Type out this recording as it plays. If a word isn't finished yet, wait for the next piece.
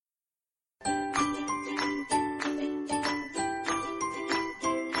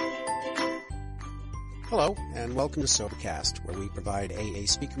Hello, and welcome to Sobercast, where we provide AA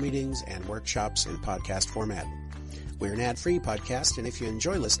speaker meetings and workshops in podcast format. We're an ad-free podcast, and if you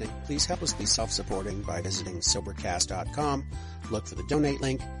enjoy listening, please help us be self-supporting by visiting Sobercast.com, look for the donate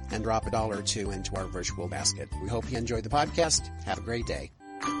link, and drop $1 or $2 into our virtual basket. We hope you enjoy the podcast. Have a great day.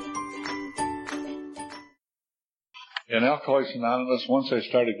 In Alcoholics Anonymous, once I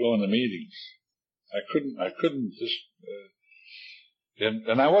started going to meetings, I couldn't just,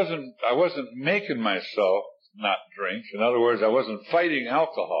 and I wasn't making myself not drink. In other words, I wasn't fighting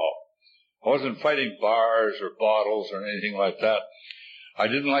alcohol. I wasn't fighting bars or bottles or anything like that. I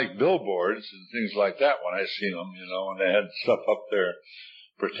didn't like billboards and things like that when I seen them, when they had stuff up there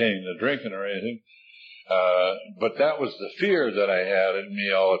pertaining to drinking or anything. But that was the fear that I had in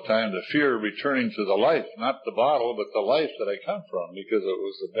me all the time, the fear of returning to the life, not the bottle, but the life that I come from, because it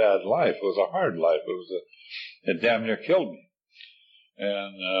was a bad life. It was a hard life. It damn near killed me.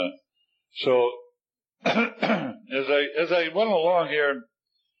 And so as I went along here,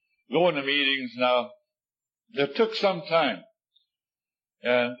 going to meetings now, it took some time.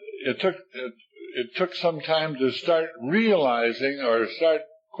 And it took some time to start realizing or start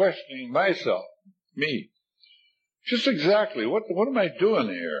questioning myself, me. Just exactly, what am I doing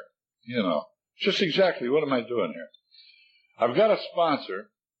here? Just exactly, what am I doing here? I've got a sponsor,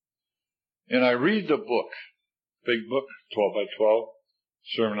 and I read the book, big book, 12 by 12,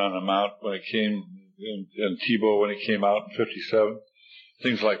 Sermon on the Mount when it came, and Tebow when it came out in 57,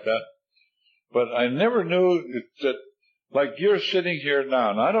 things like that. But I never knew that, like you're sitting here now,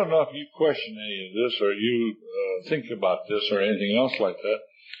 and I don't know if you question any of this or you think about this or anything else like that,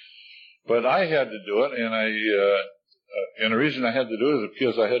 but I had to do it, and the reason I had to do it is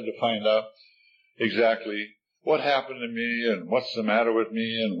because I had to find out exactly what happened to me and what's the matter with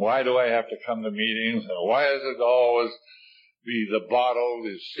me and why do I have to come to meetings and why is it always be the bottle,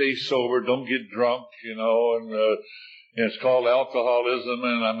 is stay sober, don't get drunk, and it's called alcoholism,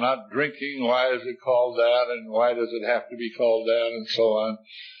 and I'm not drinking. Why is it called that, and why does it have to be called that, and so on.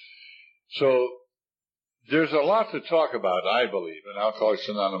 So there's a lot to talk about, I believe, in Alcoholics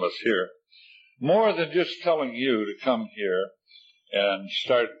Anonymous here. More than just telling you to come here and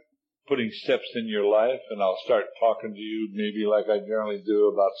start putting steps in your life, and I'll start talking to you maybe like I generally do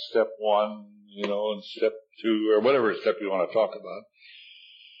about step 1, and step 2, or whatever step you want to talk about.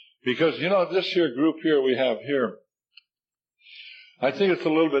 Because, this here group here we have here, I think it's a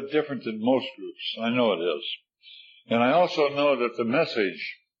little bit different than most groups. I know it is. And I also know that the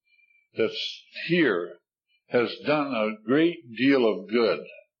message that's here has done a great deal of good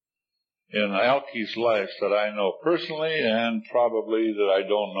in Alky's life that I know personally and probably that I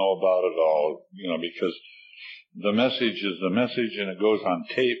don't know about at all, because the message is the message and it goes on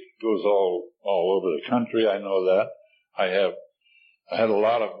tape, it goes all over the country. I know that. I had a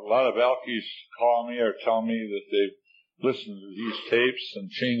lot of Alkys call me or tell me that they've listened to these tapes and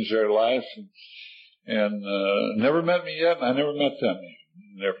changed their lives and never met me yet, and I never met them.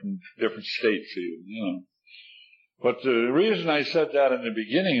 They're from different states even, But the reason I said that in the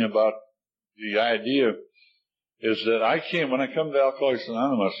beginning about the idea is that when I come to Alcoholics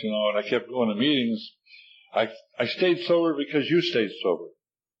Anonymous, and I kept going to meetings, I stayed sober because you stayed sober.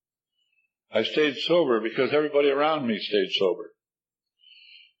 I stayed sober because everybody around me stayed sober.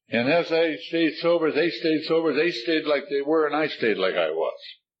 And as I stayed sober, they stayed sober, they stayed like they were, and I stayed like I was.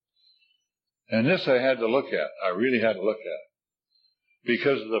 And this I had to look at. I really had to look at.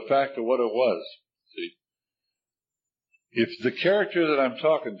 Because of the fact of what it was. See? If the character that I'm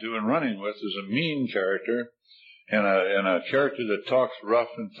talking to and running with is a mean character, and a character that talks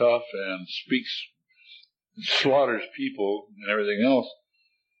rough and tough and slaughters people and everything else,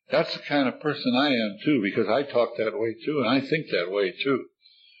 that's the kind of person I am too, because I talk that way too, and I think that way too.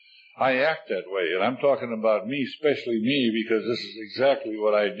 I act that way, and I'm talking about me, especially me, because this is exactly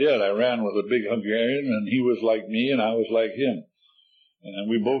what I did. I ran with a big Hungarian, and he was like me, and I was like him. And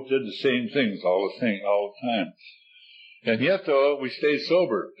we both did the same things all the time. And yet, though, we stayed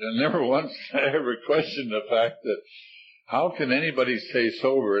sober, and never once I ever questioned the fact that how can anybody stay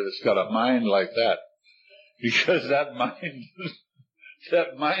sober that's got a mind like that? Because that mind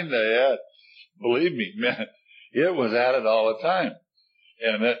I had, believe me, man, it was at it all the time.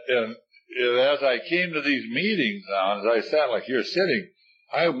 And as I came to these meetings now, as I sat like you're sitting,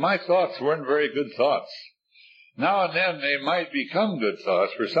 my thoughts weren't very good thoughts. Now and then they might become good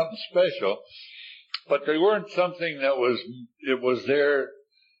thoughts for something special, but they weren't something that was there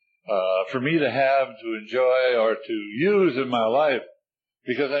for me to have, to enjoy, or to use in my life,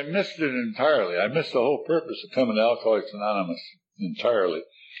 because I missed it entirely. I missed the whole purpose of coming to Alcoholics Anonymous entirely.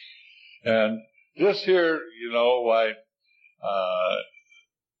 And this here, why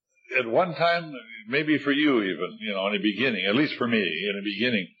at one time, maybe for you even, in the beginning, at least for me, in the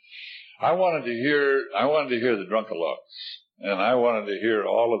beginning, I wanted to hear the Drunkalogs, and I wanted to hear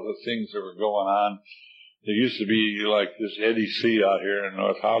all of the things that were going on. There used to be like this Eddie C. out here in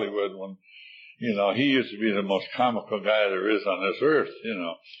North Hollywood when, he used to be the most comical guy there is on this earth,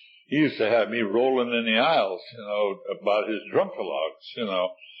 He used to have me rolling in the aisles, about his Drunkalogs,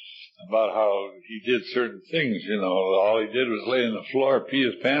 about how he did certain things, all he did was lay on the floor, pee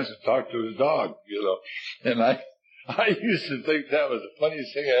his pants, and talk to his dog, And I used to think that was the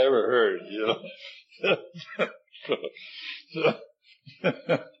funniest thing I ever heard,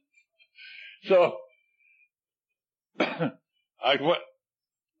 So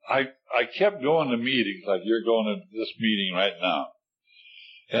I kept going to meetings like you're going to this meeting right now.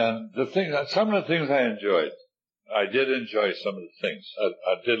 And some of the things I enjoyed, I did enjoy some of the things.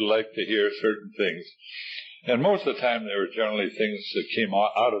 I did like to hear certain things. And most of the time they were generally things that came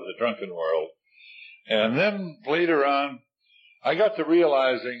out of the drunken world. And then later on, I got to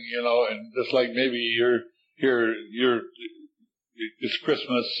realizing, and just like maybe it's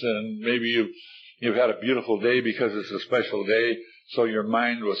Christmas and maybe you've had a beautiful day because it's a special day, so your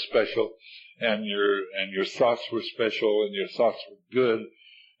mind was special and your thoughts were special and your thoughts were good.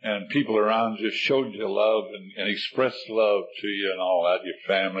 And people around just showed you love and expressed love to you and all that, your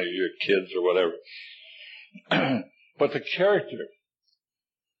family, your kids or whatever. But the character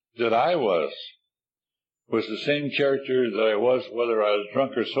that I was the same character that I was whether I was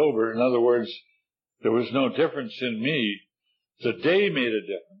drunk or sober. In other words, there was no difference in me. The day made a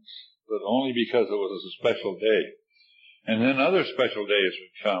difference, but only because it was a special day. And then other special days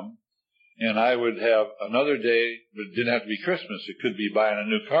would come. And I would have another day, but it didn't have to be Christmas. It could be buying a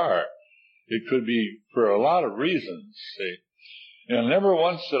new car. It could be for a lot of reasons, see. And never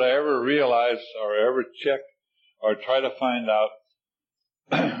once did I ever realize or ever check or try to find out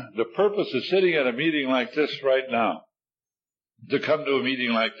the purpose of sitting at a meeting like this right now, to come to a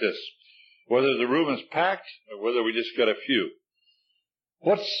meeting like this, whether the room is packed or whether we just got a few.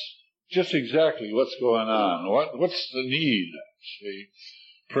 What's going on? What's the need, see?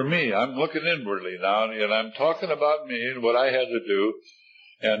 For me, I'm looking inwardly now, and I'm talking about me and what I had to do.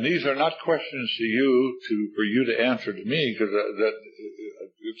 And these are not questions to you for you to answer to me, because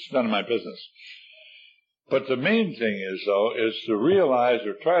it's none of my business. But the main thing is, though, is to realize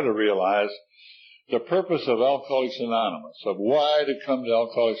or try to realize the purpose of Alcoholics Anonymous, of why to come to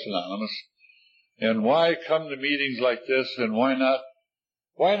Alcoholics Anonymous, and why come to meetings like this, and why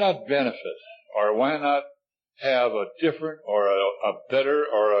not benefit, or why not have a different or a better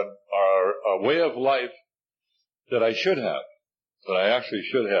or a way of life that I should have, that I actually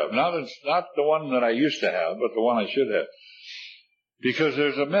should have. Not the one that I used to have, but the one I should have. Because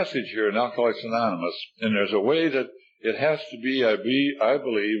there's a message here in Alcoholics Anonymous, and there's a way that it has to be, I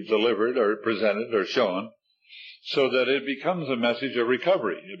believe, delivered or presented or shown, so that it becomes a message of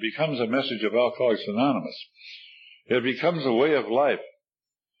recovery. It becomes a message of Alcoholics Anonymous. It becomes a way of life.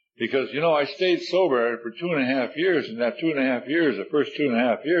 Because, I stayed sober for 2.5 years, and that 2.5 years, the first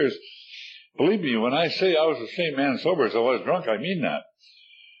 2.5 years, believe me, when I say I was the same man sober as I was drunk, I mean that.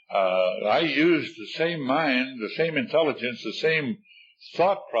 I used the same mind, the same intelligence, the same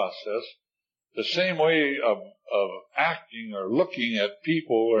thought process, the same way of acting or looking at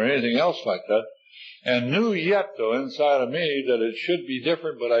people or anything else like that, and knew yet, though, inside of me that it should be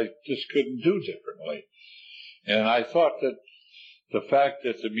different, but I just couldn't do differently. And I thought that the fact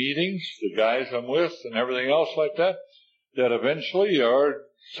that the meetings, the guys I'm with, and everything else like that, that eventually or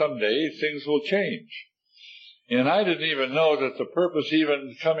someday things will change. And I didn't even know that the purpose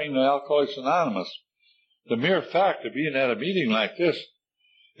even coming to Alcoholics Anonymous, the mere fact of being at a meeting like this,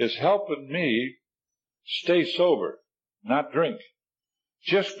 is helping me stay sober, not drink.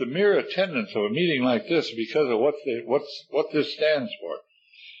 Just the mere attendance of a meeting like this because of what this stands for.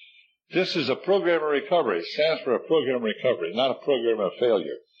 This is a program of recovery. It stands for a program of recovery, not a program of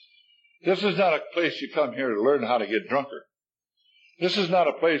failure. This is not a place you come here to learn how to get drunker. This is not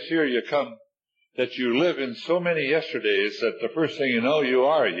a place here you come that you live in so many yesterdays that the first thing you know, you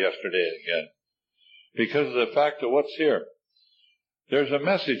are yesterday again. Because of the fact of what's here. There's a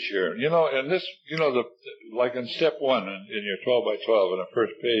message here. And this, like in step 1 in your 12 by 12 in the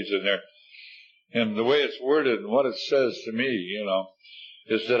first page in there, and the way it's worded and what it says to me,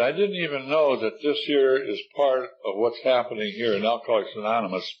 is that I didn't even know that this here is part of what's happening here in Alcoholics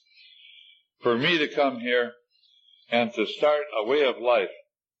Anonymous. For me to come here and to start a way of life.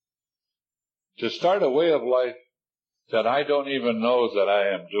 To start a way of life that I don't even know that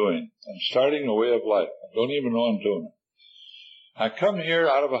I am doing. I'm starting a way of life. I don't even know I'm doing it. I come here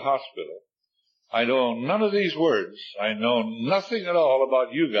out of a hospital. I know none of these words. I know nothing at all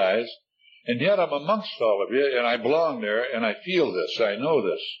about you guys, and yet I'm amongst all of you, and I belong there, and I feel this. I know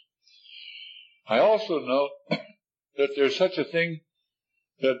this. I also know that there's such a thing,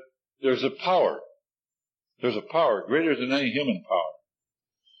 that there's a power. There's a power greater than any human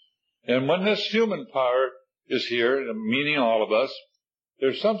power. And when this human power is here, meaning all of us,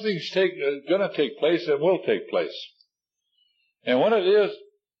 there's something going to take place and will take place. And what it is,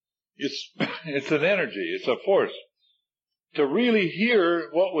 it's an energy, it's a force. To really hear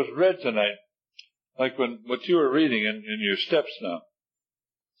what was read tonight, like what you were reading in your steps now.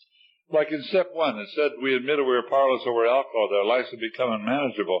 Like in step 1, it said, we admitted we were powerless over alcohol, that our lives had become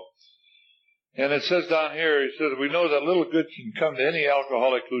unmanageable. And it says down here, it says, we know that little good can come to any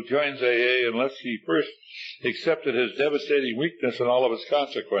alcoholic who joins AA unless he first accepted his devastating weakness and all of its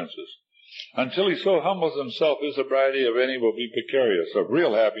consequences. Until he so humbles himself, his sobriety of any will be precarious. Of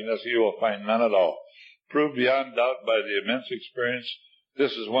real happiness he will find none at all. Proved beyond doubt by the immense experience,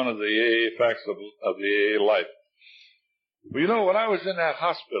 this is one of the AA facts of the AA life. Well, you know, when I was in that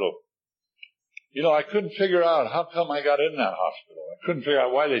hospital, you know, I couldn't figure out how come I got in that hospital. I couldn't figure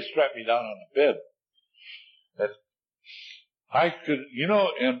out why they strapped me down on the bed. That I could, you know,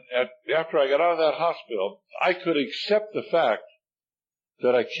 and after I got out of that hospital, I could accept the fact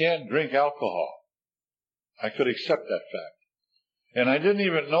that I can't drink alcohol. I could accept that fact. And I didn't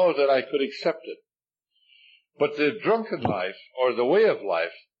even know that I could accept it. But the drunken life, or the way of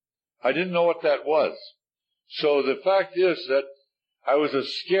life, I didn't know what that was. So the fact is that I was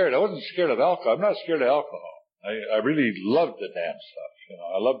scared. I wasn't scared of alcohol. I'm not scared of alcohol. I really loved the damn stuff. You know,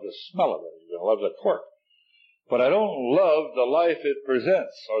 I love the smell of it. I love the cork. But I don't love the life it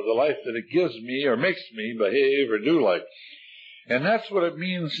presents, or the life that it gives me, or makes me behave or do like. And that's what it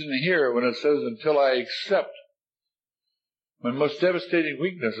means in here when it says, until I accept my most devastating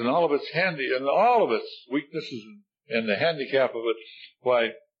weakness and all of its weaknesses and the handicap of it. Why,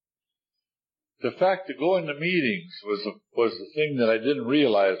 the fact to go into meetings was the thing that I didn't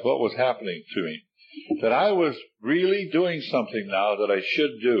realize what was happening to me. That I was really doing something now that I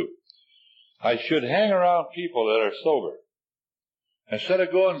should do. I should hang around people that are sober. Instead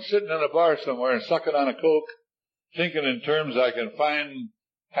of going and sitting in a bar somewhere and sucking on a Coke, thinking in terms I can find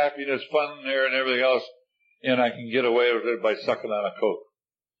happiness, fun there and everything else, and I can get away with it by sucking on a Coke.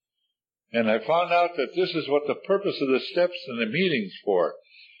 And I found out that this is what the purpose of the steps and the meetings for,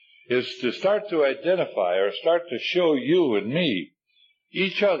 is to start to identify or start to show you and me,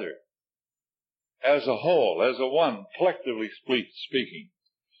 each other, as a whole, as a one, collectively speaking,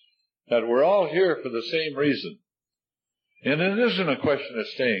 that we're all here for the same reason. And it isn't a question of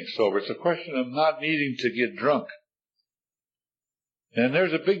staying sober. It's a question of not needing to get drunk. And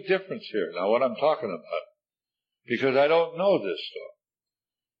there's a big difference here, now, what I'm talking about, because I don't know this stuff.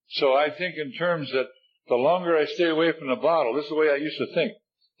 So I think in terms that the longer I stay away from the bottle, this is the way I used to think,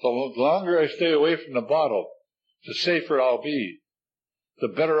 the longer I stay away from the bottle, the safer I'll be, the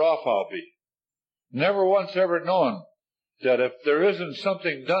better off I'll be. Never once ever known that if there isn't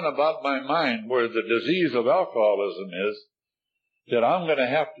something done about my mind where the disease of alcoholism is, that I'm going to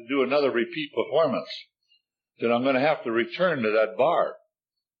have to do another repeat performance, that I'm going to have to return to that bar.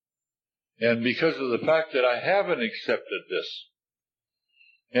 And because of the fact that I haven't accepted this,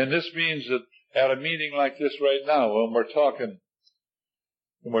 and this means that at a meeting like this right now, when we're talking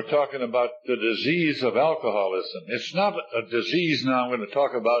about the disease of alcoholism, it's not a disease now I'm going to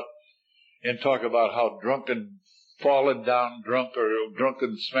talk about how drunken, fallen down drunk, or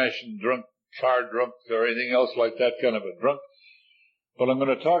drunken, smashing drunk, car drunk, or anything else like that kind of a drunk. But I'm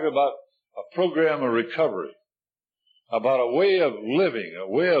going to talk about a program of recovery, about a way of living, a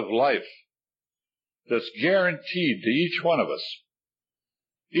way of life that's guaranteed to each one of us.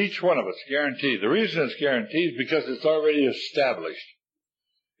 Each one of us guaranteed. The reason it's guaranteed is because it's already established.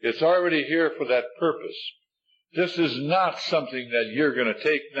 It's already here for that purpose. This is not something that you're going to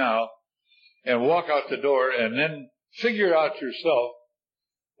take now and walk out the door and then figure out yourself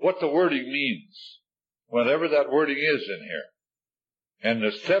what the wording means, whatever that wording is in here. And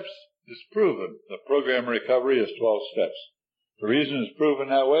the steps is proven. The program of recovery is 12 steps. The reason it's proven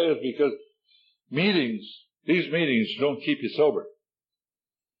that way is because these meetings don't keep you sober.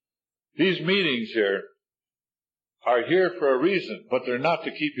 These meetings here are here for a reason, but they're not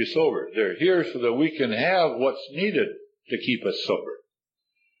to keep you sober. They're here so that we can have what's needed to keep us sober.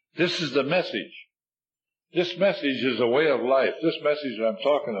 This is the message. This message is a way of life. This message that I'm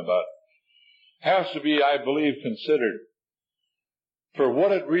talking about has to be, I believe, considered for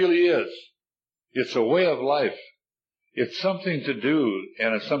what it really is. It's a way of life. It's something to do,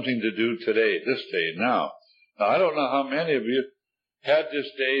 and it's something to do today, this day, now. Now, I don't know how many of you had this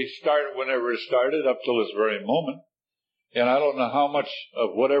day start whenever it started up till this very moment. And I don't know how much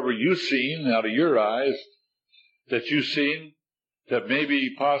of whatever you've seen out of your eyes that you've seen that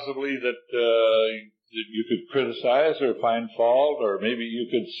maybe possibly that you could criticize or find fault, or maybe you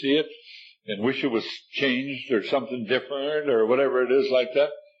could see it and wish it was changed or something different or whatever it is like that.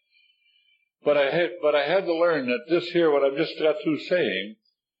 But I had to learn that this here, what I've just got through saying,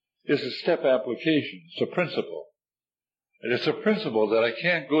 is a step application. It's a principle. And it's a principle that I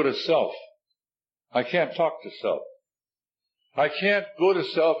can't go to self. I can't talk to self. I can't go to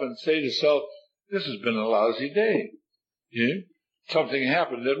self and say to self, this has been a lousy day. You know? Something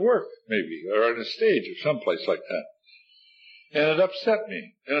happened at work, maybe, or on a stage or someplace like that. And it upset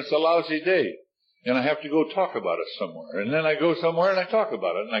me. And it's a lousy day. And I have to go talk about it somewhere. And then I go somewhere and I talk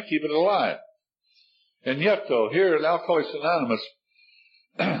about it and I keep it alive. And yet, though, here in Alcoholics Anonymous,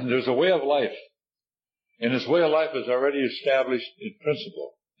 there's a way of life. And this way of life is already established in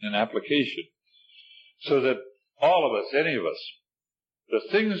principle, in application. So that all of us, any of us, the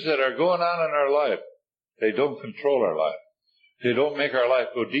things that are going on in our life, they don't control our life. They don't make our life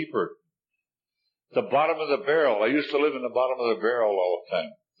go deeper. The bottom of the barrel. I used to live in the bottom of the barrel all the time.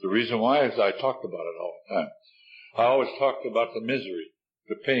 The reason why is I talked about it all the time. I always talked about the misery,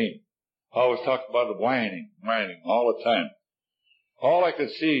 the pain. I always talked about the whining all the time. All I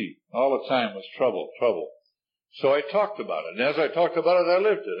could see all the time was trouble. So I talked about it. And as I talked about it, I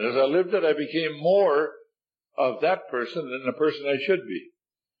lived it. As I lived it, I became more of that person than the person I should be.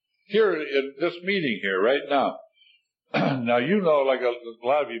 Here in this meeting here right now. Now, you know, like a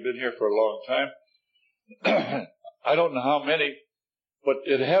lot of you have been here for a long time. I don't know how many, but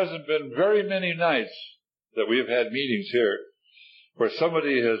it hasn't been very many nights that we have had meetings here where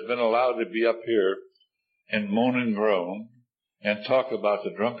somebody has been allowed to be up here and moan and groan and talk about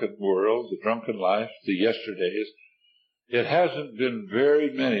the drunken world, the drunken life, the yesterdays. It hasn't been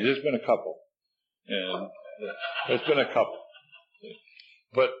very many. There's been a couple. And there's been a couple.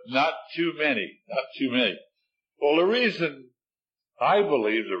 But not too many. Not too many. Well, the reason, I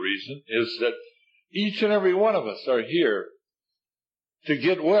believe the reason, is that each and every one of us are here to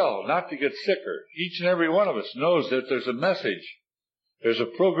get well, not to get sicker. Each and every one of us knows that there's a message. There's a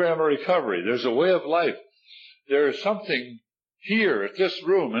program of recovery. There's a way of life. There is something here at this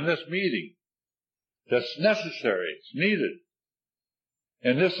room, in this meeting, that's necessary. It's needed.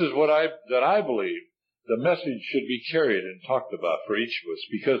 And this is what I believe the message should be carried and talked about for each of us,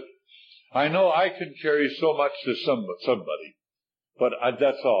 because I know I can carry so much to somebody, but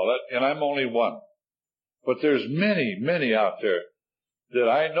that's all. And I'm only one. But there's many, many out there that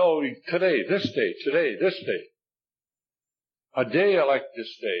I know today, this day, a day like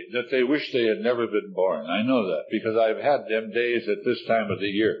this day, that they wish they had never been born. I know that because I've had them days at this time of the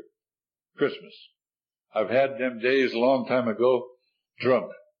year, Christmas. I've had them days a long time ago,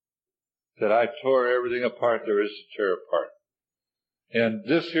 drunk, that I tore everything apart there is to tear apart. And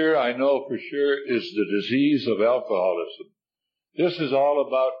this here, I know for sure, is the disease of alcoholism. This is all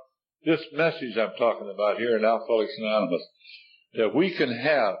about this message I'm talking about here in Alcoholics Anonymous, that we can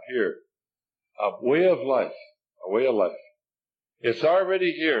have here a way of life, a way of life. It's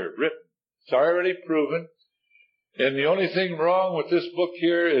already here, written. It's already proven. And the only thing wrong with this book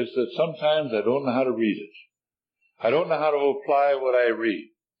here is that sometimes I don't know how to read it. I don't know how to apply what I read.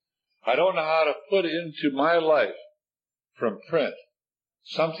 I don't know how to put into my life from print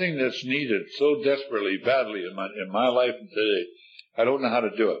something that's needed so desperately, badly in my life today. I don't know how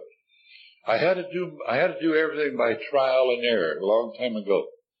to do it. I had to do everything by trial and error a long time ago.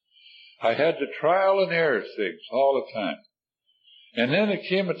 I had to trial and error things all the time. And then it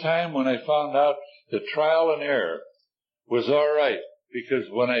came a time when I found out that trial and error was all right, because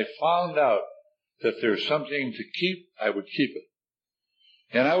when I found out that there's something to keep, I would keep it.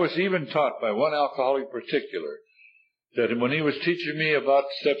 And I was even taught by one alcoholic in particular that when he was teaching me about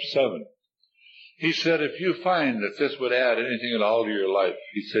step 7, he said, if you find that this would add anything at all to your life,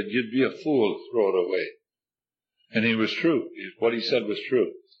 he said, you'd be a fool to throw it away. And he was true. What he said was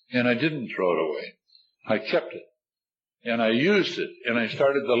true. And I didn't throw it away. I kept it. And I used it. And I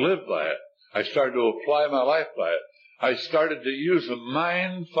started to live by it. I started to apply my life by it. I started to use a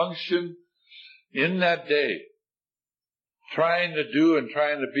mind function in that day, trying to do and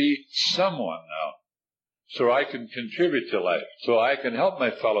trying to be someone now, so I can contribute to life, so I can help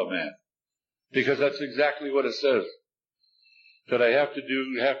my fellow man. Because that's exactly what it says. That I have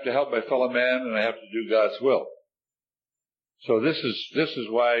to help my fellow man, and I have to do God's will. So this is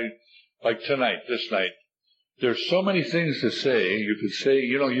why, like this night, there's so many things to say. You could say,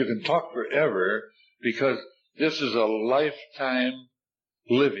 you can talk forever, because this is a lifetime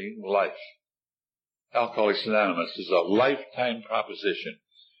living life. Alcoholics Anonymous is a lifetime proposition.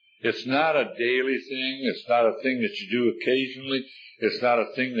 It's not a daily thing. It's not a thing that you do occasionally. It's not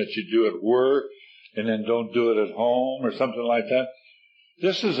a thing that you do at work and then don't do it at home or something like that.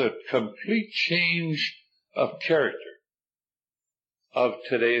 This is a complete change of character of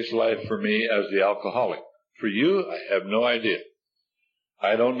today's life for me as the alcoholic. For you, I have no idea.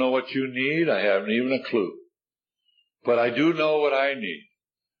 I don't know what you need. I haven't even a clue. But I do know what I need.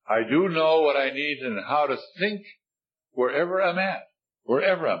 I do know what I need and how to think wherever I'm at.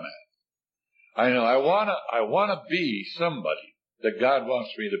 Wherever I'm at. I know I want to be somebody that God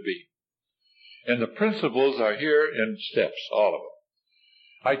wants me to be. And the principles are here in steps, all of them.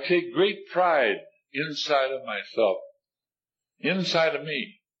 I take great pride inside of myself, inside of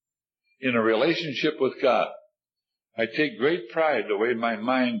me, in a relationship with God. I take great pride the way my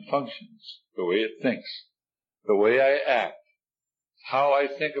mind functions, the way it thinks, the way I act, how I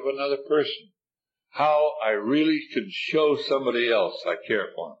think of another person, how I really can show somebody else I care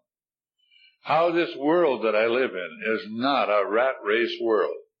for them. How this world that I live in is not a rat race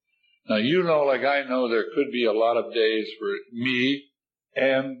world. Now, you know, like I know, there could be a lot of days for me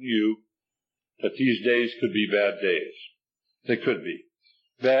and you that these days could be bad days. They could be.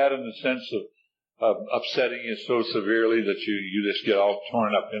 Bad in the sense of upsetting you so severely that you just get all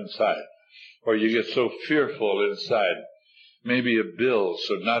torn up inside. Or you get so fearful inside. Maybe of bills,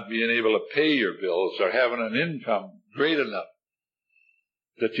 or not being able to pay your bills, or having an income great enough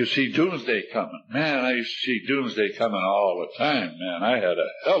that you see doomsday coming. Man, I used to see doomsday coming all the time. Man, I had a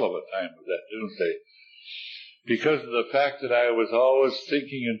hell of a time with that doomsday. Because of the fact that I was always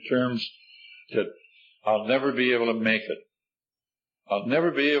thinking in terms that I'll never be able to make it. I'll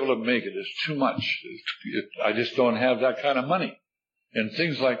never be able to make it. It's too much. I just don't have that kind of money. And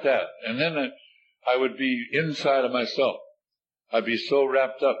things like that. And then I would be inside of myself. I'd be so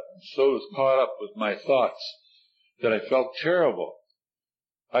wrapped up and so caught up with my thoughts that I felt terrible.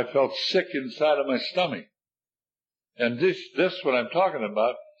 I felt sick inside of my stomach. And this what I'm talking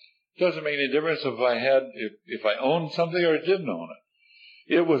about doesn't make any difference if I owned something or didn't own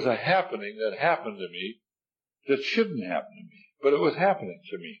it. It was a happening that happened to me that shouldn't happen to me, but it was happening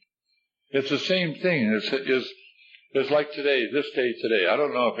to me. It's the same thing. It's like today, this day today. I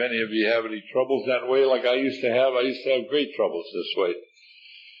don't know if any of you have any troubles that way like I used to have. I used to have great troubles this way.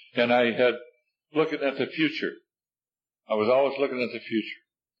 And I had looking at the future. I was always looking at the future.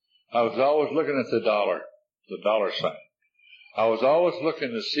 I was always looking at the dollar sign. I was always looking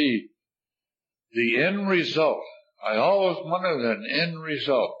to see the end result. I always wanted an end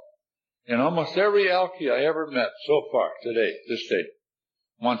result. And almost every alkie I ever met so far today, this day,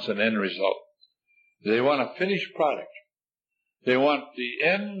 wants an end result. They want a finished product. They want the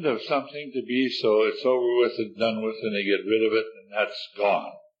end of something to be so it's over with and done with and they get rid of it and that's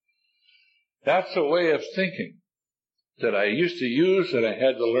gone. That's a way of thinking that I used to use that I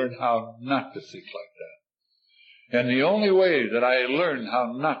had to learn how not to think like that. And the only way that I learned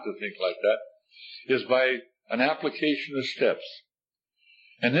how not to think like that is by an application of steps.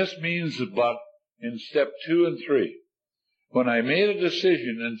 And this means about in step 2 and 3. When I made a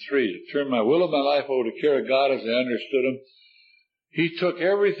decision in 3 to turn my will of my life over to care of God as I understood Him, He took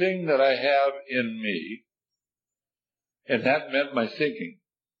everything that I have in me, and that meant my thinking,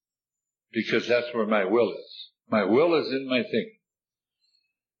 because that's where my will is. My will is in my thinking.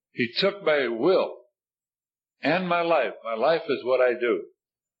 He took my will and my life. My life is what I do.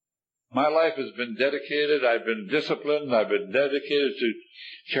 My life has been dedicated. I've been disciplined. I've been dedicated to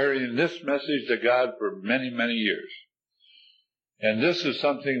carrying this message to God for many, many years. And this is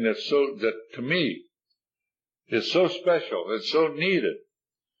something that to me is so special and so needed.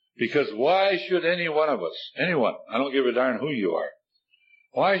 Because why should any one of us, anyone, I don't give a darn who you are,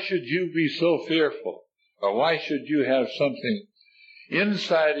 why should you be so fearful? Or why should you have something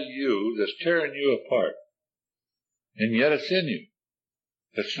inside of you that's tearing you apart? And yet it's in you.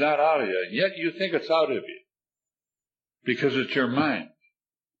 It's not out of you. And yet you think it's out of you. Because it's your mind.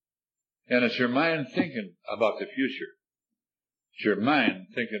 And it's your mind thinking about the future. It's your mind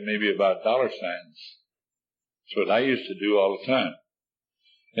thinking maybe about dollar signs. That's what I used to do all the time.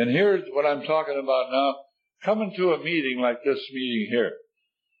 And here's what I'm talking about now. Coming to a meeting like this meeting here.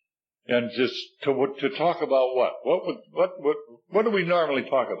 And just to talk about what? What do we normally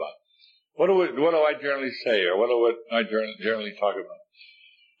talk about? What do I generally say, or what do I generally talk about?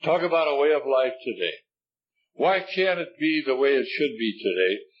 Talk about a way of life today. Why can't it be the way it should be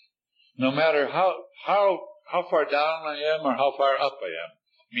today, no matter how far down I am or how far up I am,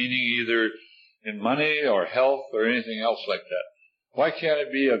 meaning either in money or health or anything else like that? Why can't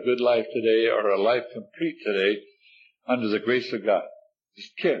it be a good life today or a life complete today under the grace of God? It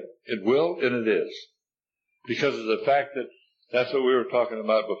can. It will, and it is. because of the fact that that's what we were talking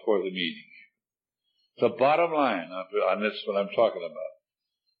about before the meeting. The bottom line on this, what I'm talking about,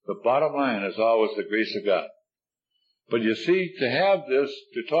 the bottom line is always the grace of God. But you see, to have this,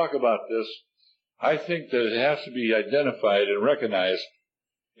 to talk about this, I think that it has to be identified and recognized.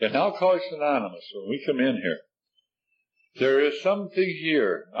 In Alcoholics Anonymous, when we come in here, there is something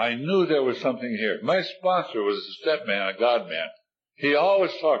here. I knew there was something here. My sponsor was a step man, a God man. He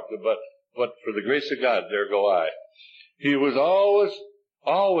always talked about, but for the grace of God, there go I. He was always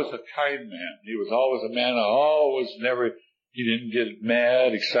a kind man. He was always a man he didn't get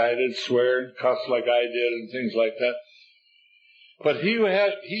mad, excited, swear, and cuss like I did and things like that. But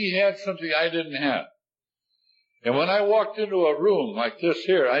he had something I didn't have. And when I walked into a room like this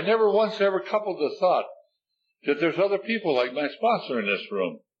here, I never once ever coupled the thought that there's other people like my sponsor in this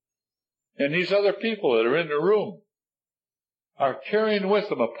room. And these other people that are in the room are carrying with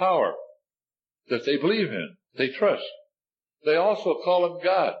them a power that they believe in, they trust. They also call him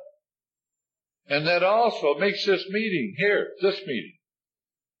God. And that also makes this meeting here, this meeting,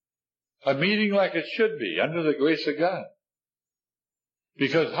 a meeting like it should be, under the grace of God.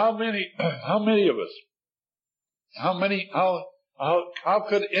 Because how many of us, how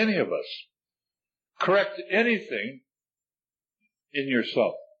could any of us correct anything in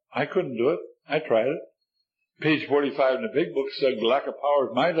yourself? I couldn't do it. I tried it. Page 45 in the big book said, lack of power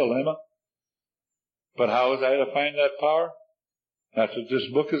is my dilemma. But how was I to find that power? That's what this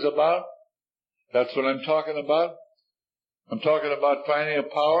book is about. That's what I'm talking about. I'm talking about finding a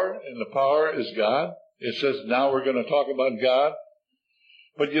power, and the power is God. It says now we're going to talk about God.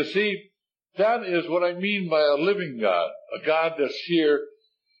 But you see, that is what I mean by a living God, a God that's here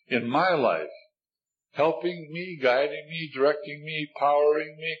in my life, helping me, guiding me, directing me,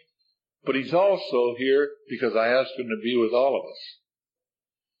 powering me. But he's also here because I asked him to be with all of us.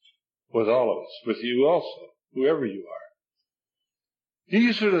 With all of us, with you also, whoever you are.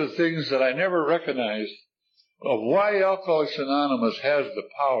 These are the things that I never recognized of why Alcoholics Anonymous has the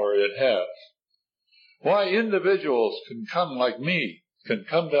power it has. Why individuals can come like me, can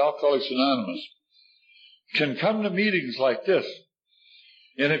come to Alcoholics Anonymous, can come to meetings like this.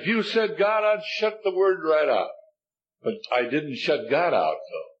 And if you said God, I'd shut the word right out. But I didn't shut God out,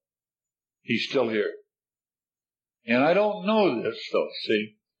 though. He's still here. And I don't know this, though,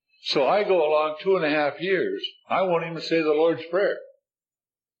 see. So I go along 2.5 years. I won't even say the Lord's Prayer.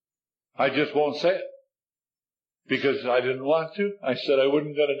 I just won't say it. Because I didn't want to. I said I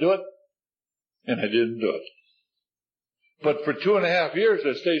wasn't going to do it. And I didn't do it. But for 2.5 years,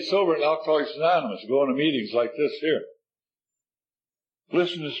 I stayed sober in Alcoholics Anonymous, going to meetings like this here.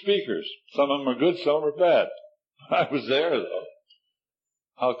 Listen to speakers. Some of them are good, some of them are bad. I was there, though.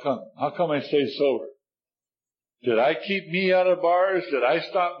 How come? How come I stayed sober? Did I keep me out of bars? Did I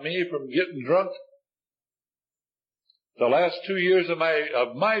stop me from getting drunk? The last 2 years of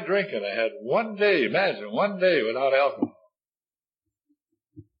my drinking, I had one day, imagine, one day without alcohol.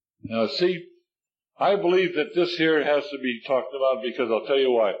 Now, see, I believe that this here has to be talked about because I'll tell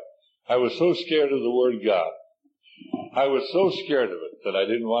you why. I was so scared of the word God. I was so scared of it that I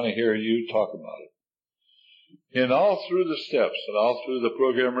didn't want to hear you talk about it. And all through the steps and all through the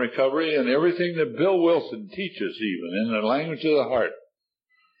program recovery and everything that Bill Wilson teaches even in the language of the heart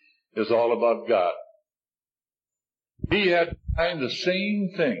is all about God. He had to find the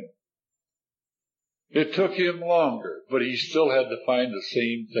same thing. It took him longer, but he still had to find the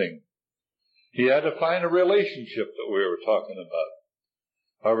same thing. He had to find a relationship that we were talking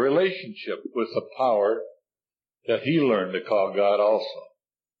about. A relationship with the power that he learned to call God also.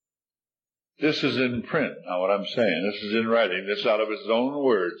 This is in print, now what I'm saying. This is in writing. This is out of his own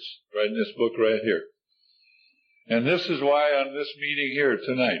words, right in this book right here. And this is why on this meeting here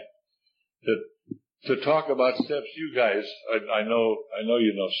tonight, to talk about steps, you guys, I know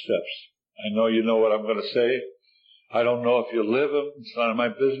you know steps. I know you know what I'm going to say. I don't know if you live them. It's none of my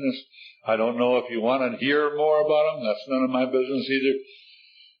business. I don't know if you want to hear more about them. That's none of my business either.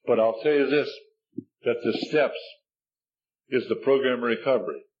 But I'll tell you this, that the steps is the program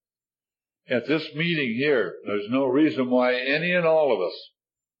recovery. At this meeting here, there's no reason why any and all of us,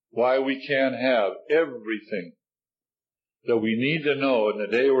 why we can't have everything that we need to know in the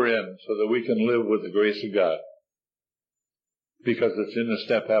day we're in so that we can live with the grace of God. Because it's in the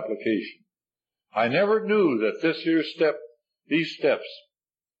step application. I never knew that this here step, these steps,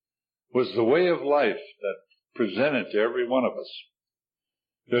 was the way of life that presented to every one of us.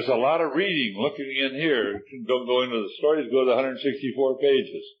 There's a lot of reading, looking in here. You can go into the stories, go to 164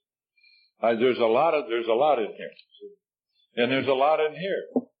 pages. There's a lot in here. And there's a lot in here.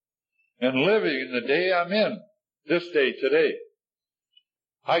 And living in the day I'm in, this day, today,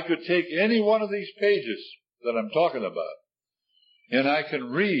 I could take any one of these pages that I'm talking about. And I can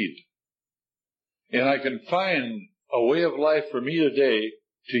read. And I can find a way of life for me today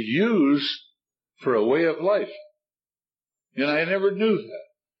to use for a way of life. And I never knew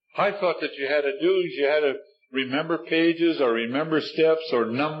that. I thought that you had to remember pages or remember steps or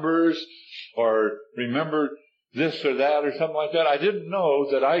numbers or remember this or that or something like that. I didn't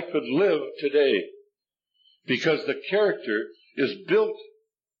know that I could live today because the character is built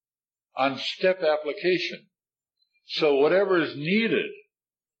on step application. So whatever is needed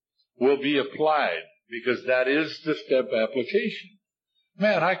will be applied because that is the step application.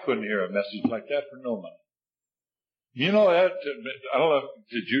 Man, I couldn't hear a message like that for no money. You know that, I don't know,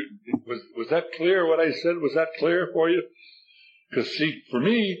 was that clear what I said? Was that clear for you? Because see, for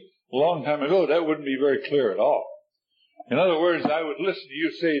me, a long time ago, that wouldn't be very clear at all. In other words, I would listen to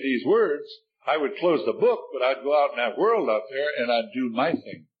you say these words, I would close the book, but I'd go out in that world out there and I'd do my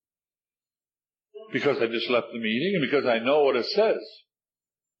thing. Because I just left the meeting and because I know what it says.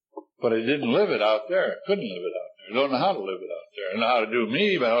 But I didn't live it out there. I couldn't live it out there. I don't know how to live it out there. I know how to do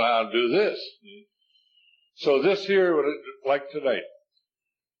me, but I don't know how to do this. So this here, like tonight,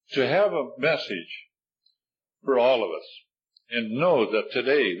 to have a message for all of us and know that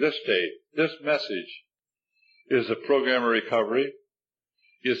today, this message is a program of recovery.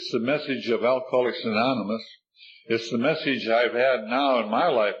 It's the message of Alcoholics Anonymous. It's the message I've had now in my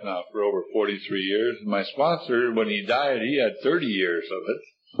life now for over 43 years. And my sponsor, when he died, he had 30 years of it.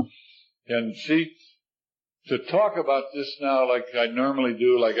 And see, to talk about this now like I normally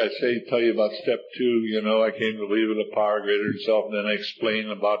do, like I say, tell you about step 2, I came to believe in the power greater than self, and then I explain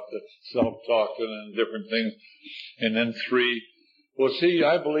about the self-talking and different things. And then 3, well, see,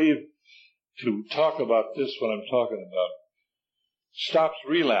 I believe to talk about this, what I'm talking about, stops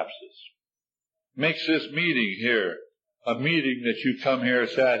relapses. Makes this meeting here a meeting that you come here,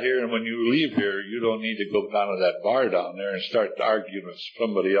 sat here, and when you leave here, you don't need to go down to that bar down there and start arguing with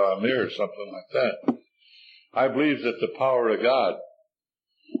somebody on there or something like that. I believe that the power of God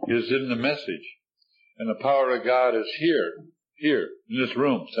is in the message. And the power of God is here, in this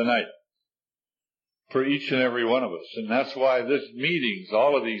room tonight, for each and every one of us. And that's why this meetings,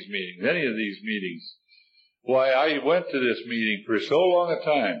 all of these meetings, any of these meetings, why I went to this meeting for so long a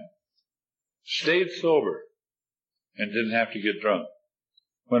time, stayed sober, and didn't have to get drunk.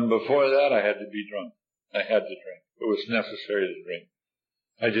 When before that I had to be drunk. I had to drink. It was necessary to drink.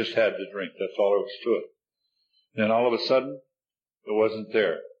 I just had to drink. That's all there was to it. Then all of a sudden, it wasn't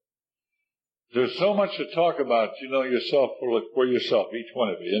there. There's so much to talk about, yourself, for yourself, each one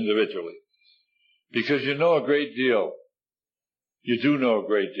of you, individually. Because you know a great deal. You do know a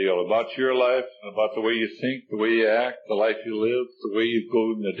great deal about your life, about the way you think, the way you act, the life you live, the way you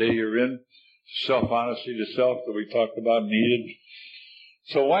go in the day you're in, self-honesty to self that we talked about needed.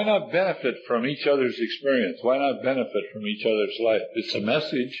 So why not benefit from each other's experience? Why not benefit from each other's life? It's a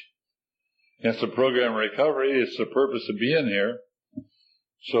message. It's a program of recovery. It's the purpose of being here.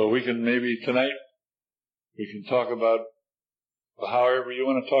 So we can maybe tonight, we can talk about however you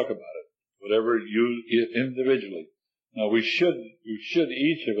want to talk about it. Whatever you individually. Now we should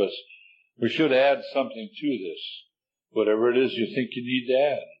each of us, we should add something to this. Whatever it is you think you need to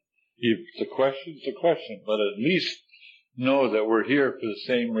add. If it's a question, it's a question. But at least know that we're here for the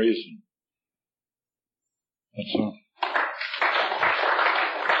same reason. That's all.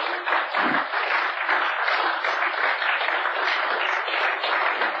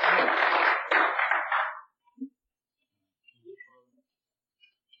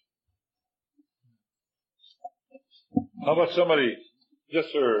 How about somebody? Yes,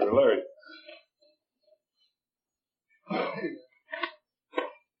 sir, Larry.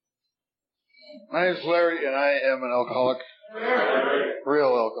 My name's Larry, and I am an alcoholic,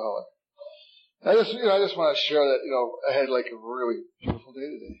 real alcoholic. I just want to share that, I had like a really beautiful day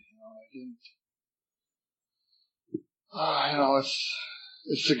today.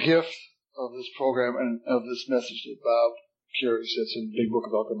 It's the gift of this program and of this message that Bob Carey says in the Big Book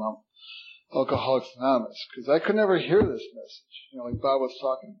of Alcoholics Anonymous, because I could never hear this message. Like Bob was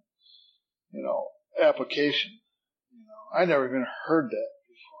talking, application. I never even heard that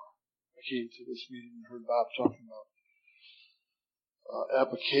before. I came to this meeting and heard Bob talking about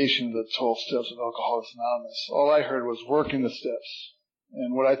application of the 12 steps of Alcoholics Anonymous. All I heard was working the steps.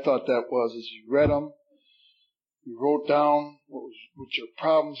 And what I thought that was is you read them, you wrote down what your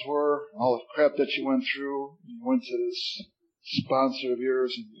problems were, all the crap that you went through, and you went to this sponsor of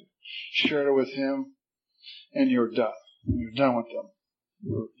yours and you shared it with him, and you're done. You're done with them.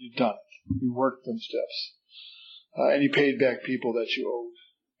 You've done it. You worked them steps. And you paid back people that you owed.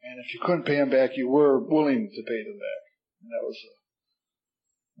 And if you couldn't pay them back, you were willing to pay them back. And that was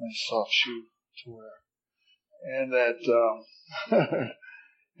a nice soft shoe to wear. and that,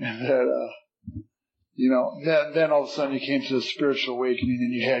 then all of a sudden you came to the spiritual awakening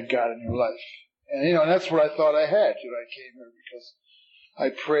and you had God in your life. And, and that's what I thought I had. I came here because I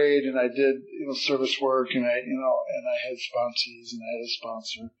prayed and I did, service work and I had sponsees and I had a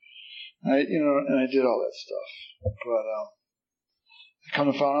sponsor. And I did all that stuff. But, I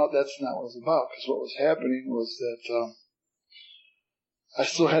come to find out that's not what it was about, because what was happening was that, I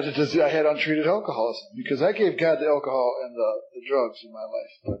still had I had untreated alcoholism, because I gave God the alcohol and the drugs in my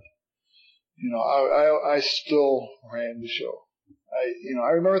life, but, I still ran the show.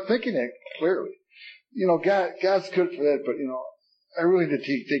 I remember thinking that clearly. God's good for that, but, I really need to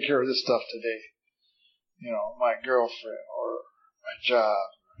take care of this stuff today. My girlfriend or my job.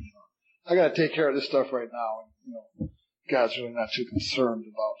 I got to take care of this stuff right now. And, God's really not too concerned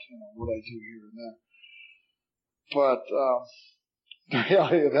about, what I do here and there. But, the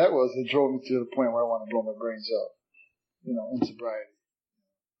reality of that was it drove me to the point where I wanted to blow my brains out, in sobriety.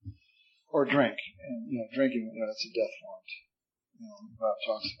 Or drink. And, drinking, that's a death warrant. Bob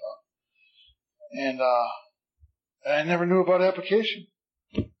talks about. And I never knew about application.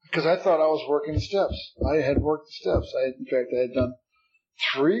 Because I thought I was working the steps. I had worked the steps. In fact, I had done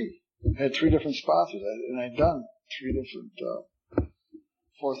had three different sponsors, and I'd done three different,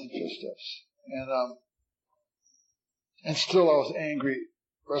 fourth and fifth steps. And still I was angry,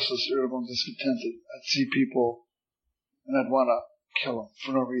 restless, irritable, discontented. I'd see people and I'd want to kill them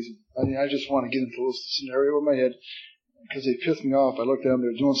for no reason. I just want to get into a little scenario in my head because they pissed me off. I looked at them, they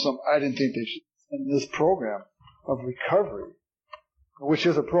were doing something I didn't think they should. And this program of recovery, which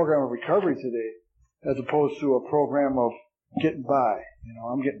is a program of recovery today, as opposed to a program of getting by.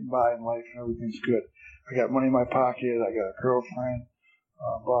 I'm getting by in life and everything's good. I got money in my pocket, I got a girlfriend,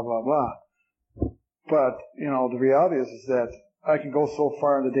 blah, blah, blah. But, the reality is that I can go so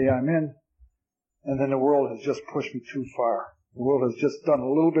far in the day I'm in, and then the world has just pushed me too far. The world has just done a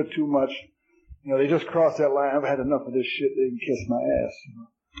little bit too much. They just crossed that line. I've had enough of this shit. They can kiss my ass.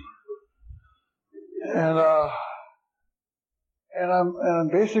 And I'm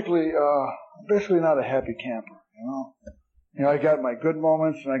basically not a happy camper. I got my good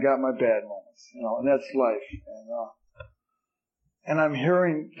moments and I got my bad moments. And that's life. And I'm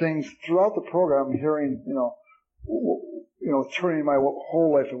hearing things throughout the program. I'm hearing, turning my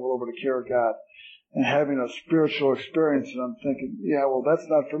whole life over to care of God and having a spiritual experience. And I'm thinking, yeah, well, that's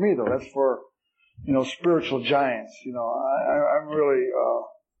not for me though. That's for, spiritual giants. I'm really,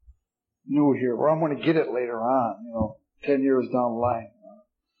 new here, or I'm going to get it later on, 10 years down the line.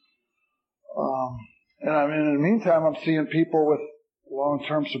 And in the meantime, I'm seeing people with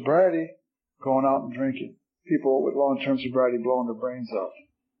long-term sobriety going out and drinking. People with long-term sobriety blowing their brains out.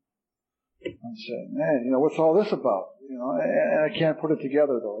 I'm saying, man, what's all this about? And I can't put it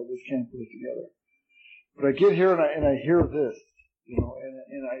together though. I just can't put it together. But I get here and I hear this,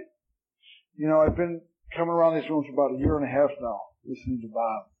 and I've been coming around these rooms for about a year and a half now, listening to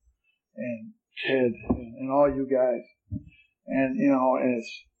Bob and Ted and all you guys. And, and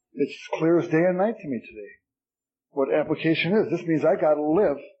it's clear as day and night to me today what application is. This means I gotta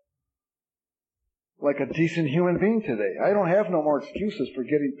live like a decent human being today. I don't have no more excuses for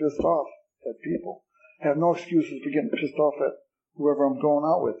getting pissed off at people. I have no excuses for getting pissed off at whoever I'm going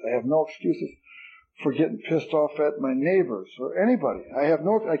out with. I have no excuses for getting pissed off at my neighbors or anybody. I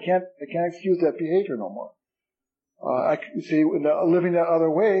can't excuse that behavior no more. Living that other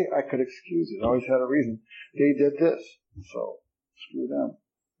way, I could excuse it. I always had a reason. They did this, so screw them.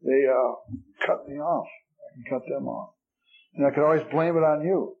 They cut me off. I can cut them off. And I could always blame it on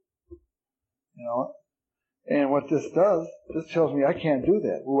you. And what this does, this tells me I can't do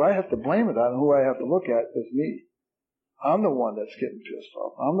that. Who I have to blame it on, who I have to look at is me. I'm the one that's getting pissed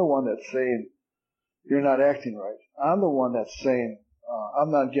off. I'm the one that's saying, you're not acting right. I'm the one that's saying,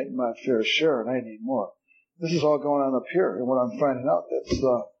 I'm not getting my fair share and I need more. This is all going on up here. And what I'm finding out,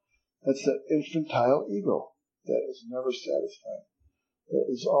 that's that infantile ego that is never satisfied. That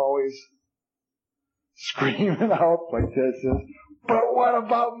is always screaming out, like Ted says, but what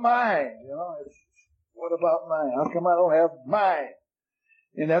about mine? What about mine? How come I don't have mine?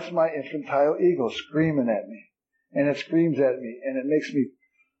 And that's my infantile ego screaming at me. And it screams at me, and it makes me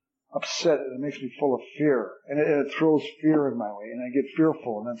upset, and it makes me full of fear. And it throws fear in my way, and I get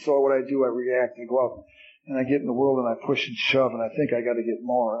fearful. And then so what I do, I react, I go out, and I get in the world, and I push and shove, and I think I gotta get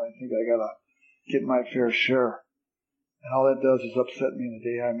more. I think I gotta get my fair share. And all that does is upset me in the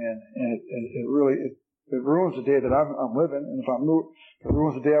day I'm in. And it really ruins the day that I'm living. And if it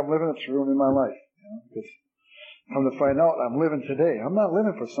ruins the day I'm living, it's ruining my life. Because come to find out, I'm living today. I'm not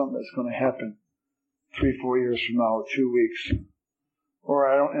living for something that's going to happen 3-4 years from now or 2 weeks. or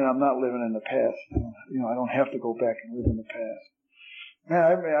I'm not living in the past. I don't have to go back and live in the past. Man,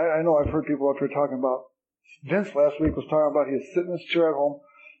 I know I've heard people up here talking about, Vince last week was talking about he was sitting in his chair at home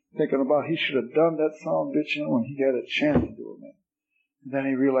thinking about he should have done that son of a bitch when he had a chance to do it, man. And then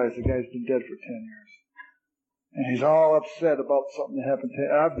he realized the guy's been dead for 10 years. And he's all upset about something that happened to him.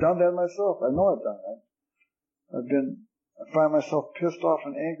 And I've done that myself. I know I've done that. I find myself pissed off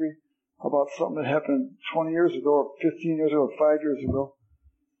and angry about something that happened 20 years ago or 15 years ago or 5 years ago.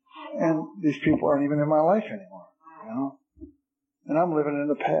 And these people aren't even in my life anymore, And I'm living in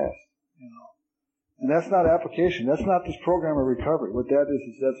the past, And that's not application. That's not this program of recovery. What that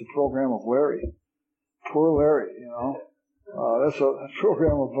is that's a program of Larry. Poor Larry, That's a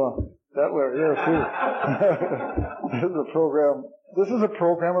program of that Larry there too. This is a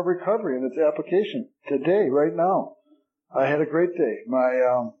program of recovery and its application today, right now. I had a great day.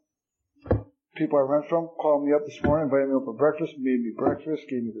 My people I rent from called me up this morning, invited me up for breakfast, made me breakfast,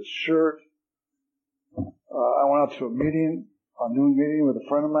 gave me this shirt. I went out to a noon meeting with a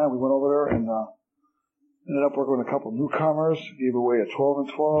friend of mine. We went over there and ended up working with a couple of newcomers, gave away a 12 and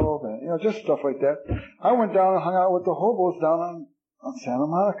 12, and just stuff like that. I went down and hung out with the hobos down on Santa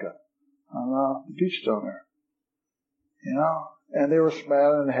Monica, on the beach down there. And they were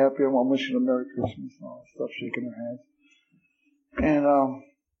smiling and happy, and one wishing a Merry Christmas and all that stuff, shaking their hands. And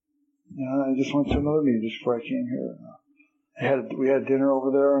I just went to another meeting just before I came here. We had dinner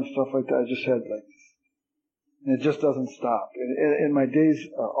over there and stuff like that. I just had and it just doesn't stop. And my days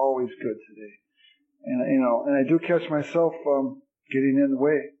are always good today. And I do catch myself getting in the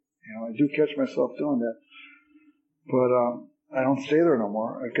way. I do catch myself doing that. But I don't stay there no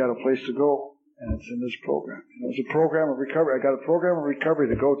more. I've got a place to go, and it's in this program. It's a program of recovery. I got a program of recovery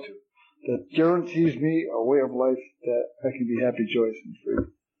to go to that guarantees me a way of life that I can be happy, joyous, and free.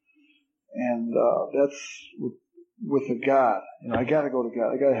 And that's with a God. I got to go to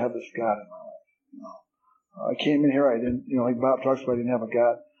God. I got to have this God in my life. I came in here. I didn't. Like Bob talks about, I didn't have a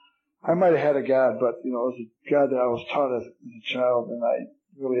God. I might have had a God, but, it was a God that I was taught as a child, and I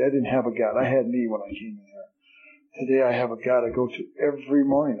didn't have a God. I had me when I came in here. Today I have a God I go to every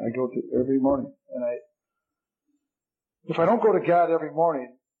morning. And if I don't go to God every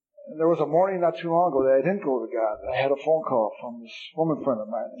morning, and there was a morning not too long ago that I didn't go to God. I had a phone call from this woman friend of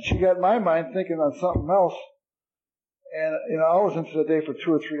mine, and she got my mind thinking on something else. And, I was into the day for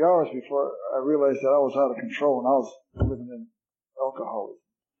 2 or 3 hours before I realized that I was out of control and I was living in alcoholism.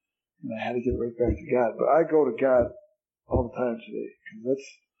 And I had to get right back to God. But I go to God all the time today. Because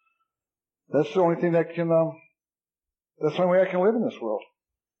that's the only thing that can, that's the only way I can live in this world.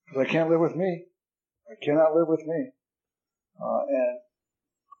 Because I can't live with me. I cannot live with me.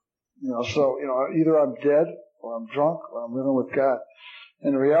 So either I'm dead or I'm drunk or I'm living with God.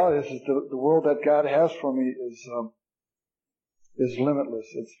 And the reality is the world that God has for me is limitless.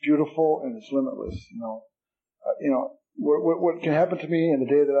 It's beautiful and it's limitless. What can happen to me in the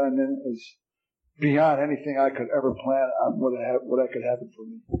day that I'm in is beyond anything I could ever plan on what could happen for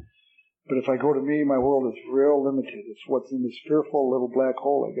me. But if I go to me, my world is real limited. It's what's in this fearful little black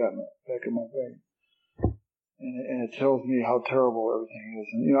hole I got in the back of my brain. And it tells me how terrible everything is.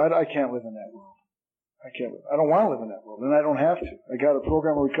 And, I can't live in that world. I can't live. I don't want to live in that world, and I don't have to. I got a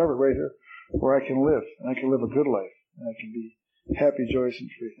program of recovery right here where I can live, and I can live a good life, and I can be happy, joyous, and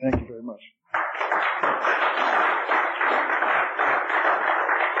free. Thank you very much.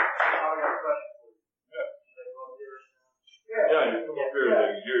 Yeah, you come up here, they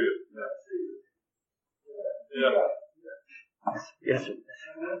can hear you. Yes, sir.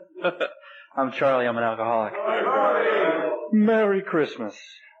 I'm Charlie. I'm an alcoholic. Merry Christmas.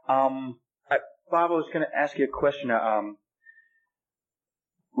 Bob, I was going to ask you a question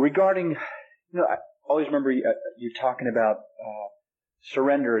regarding, I always remember you talking about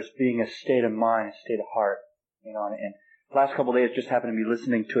surrender as being a state of mind, a state of heart, and the last couple of days just happened to be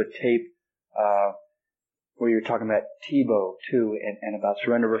listening to a tape where you were talking about Tebow too, and about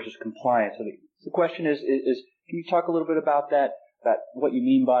surrender versus compliance. So the question is can you talk a little bit about that, about what you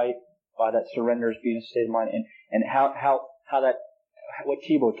mean by that surrender as being a state of mind, and how that, what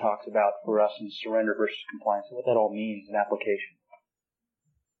Tebow talks about for us in surrender versus compliance, and what that all means in application?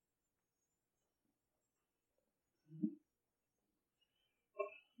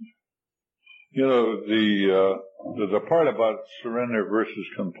 The part about surrender versus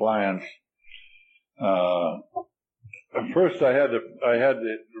compliance. First, I had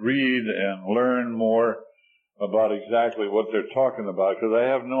to read and learn more about exactly what they're talking about, because I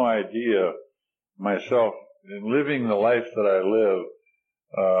have no idea myself in living the life that I live,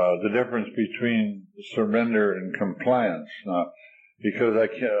 the difference between surrender and compliance. Now, because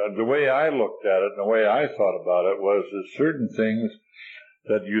the way I looked at it and the way I thought about it was that certain things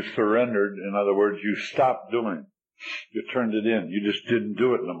that you surrendered, in other words, you stopped doing. You turned it in. You just didn't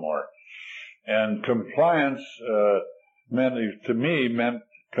do it no more. And compliance meant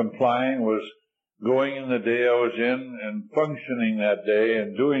complying was going in the day I was in and functioning that day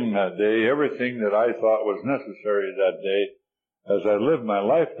and doing that day everything that I thought was necessary that day as I lived my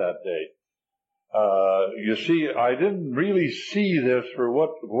life that day. You see, I didn't really see this for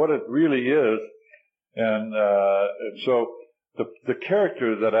what it really is. And so the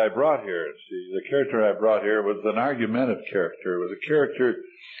character that I brought here, the character I brought here was an argumentative character. It was a character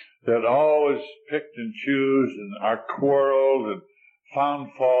that always picked and chose and quarreled and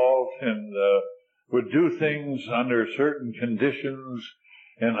found fault and would do things under certain conditions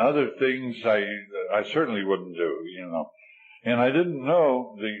and other things I certainly wouldn't do, you know. And I didn't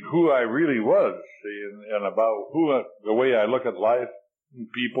know who I really was, and about the way I look at life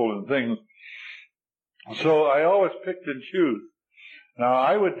and people and things. So I always picked and chose. Now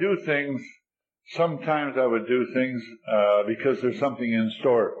I would do things, sometimes I would do things because there's something in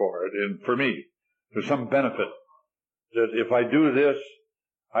store for it, and for me, there's some benefit that if I do this,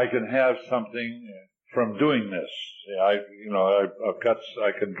 I can have something from doing this. I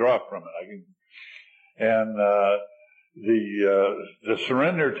can draw from it. The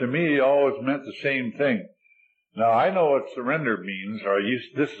surrender to me always meant the same thing. Now I know what surrender means, or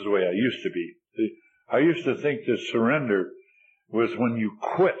this is the way I used to be. I used to think that surrender was when you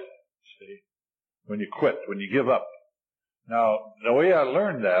quit. See, when you give up. Now the way I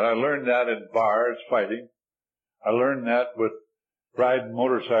learned that in bars fighting. I learned that with riding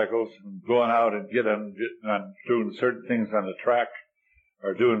motorcycles and going out and doing certain things on the track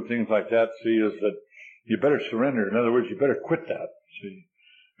or doing things like that. See, is that you better surrender. In other words, you better quit that. See,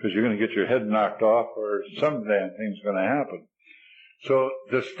 because you're going to get your head knocked off or some damn thing's going to happen. So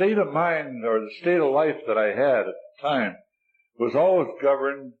the state of mind or the state of life that I had at the time was always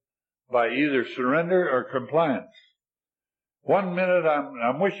governed by either surrender or compliance. 1 minute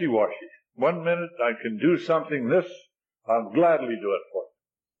I'm wishy-washy. 1 minute I can do something I'll gladly do it for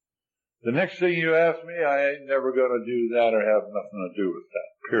you. The next thing you ask me, I ain't never going to do that or have nothing to do with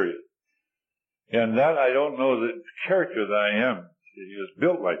that, period. And that I don't know the character that I am is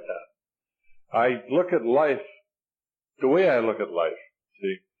built like that. I look at life, the way I look at life,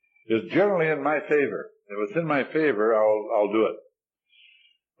 see, is generally in my favor. If it's in my favor, I'll do it.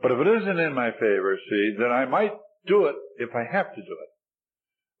 But if it isn't in my favor, see, then I might do it if I have to do it.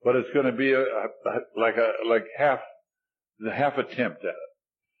 But it's going to be like half attempt at it.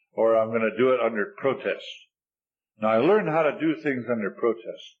 Or I'm going to do it under protest. Now I learned how to do things under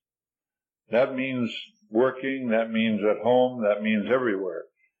protest. That means working, that means at home, that means everywhere.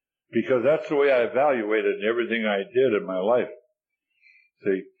 Because that's the way I evaluated everything I did in my life.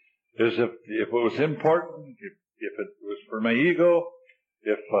 See, is if it was important, if it was for my ego,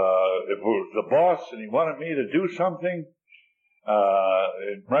 if it was the boss and he wanted me to do something,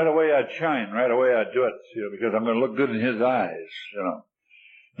 right away I'd shine, right away I'd do it, you know, because I'm going to look good in his eyes, you know.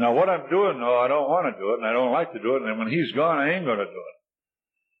 Now what I'm doing, though, I don't want to do it and I don't like to do it, and when he's gone, I ain't going to do it.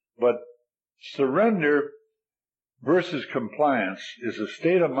 But surrender versus compliance is a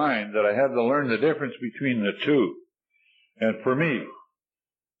state of mind that I had to learn the difference between the two. And for me,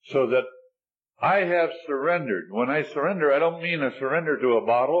 so that I have surrendered. When I surrender, I don't mean a surrender to a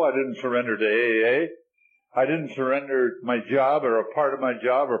bottle. I didn't surrender to AA. I didn't surrender my job or a part of my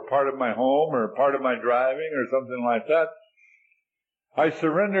job or part of my home or part of my driving or something like that. I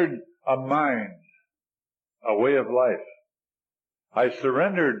surrendered a mind, a way of life. I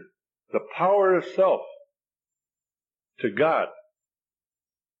surrendered the power of self to God,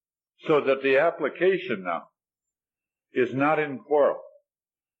 so that the application now is not in quarrel.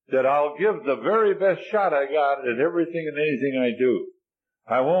 That I'll give the very best shot I got at everything and anything I do.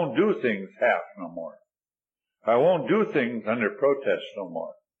 I won't do things half no more. I won't do things under protest no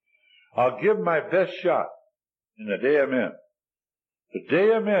more. I'll give my best shot in the day I'm in. The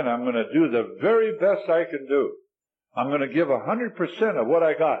day I'm in, I'm going to do the very best I can do. I'm going to give 100% of what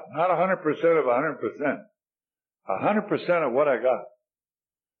I got. Not 100% of 100%. 100% of what I got.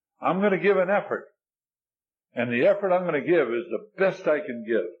 I'm going to give an effort. And the effort I'm going to give is the best I can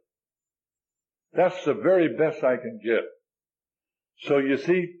give. That's the very best I can give. So you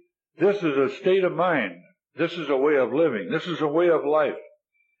see, this is a state of mind. This is a way of living. This is a way of life.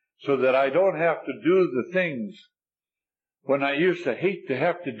 So that I don't have to do the things when I used to hate to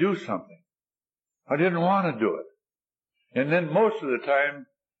have to do something. I didn't want to do it. And then most of the time,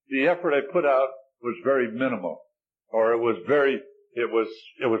 the effort I put out was very minimal. Or it was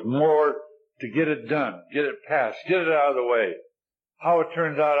more to get it done, get it passed, get it out of the way. how it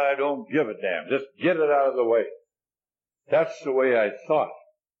turns out, I don't give a damn. Just get it out of the way. That's the way I thought.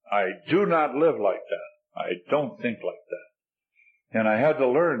 I do not live like that. I don't think like that. And I had to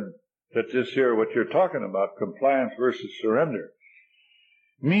learn that this here, what you're talking about, compliance versus surrender,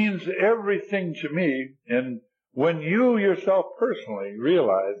 means everything to me. And when you yourself personally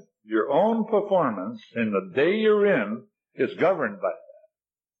realize your own performance in the day you're in is governed by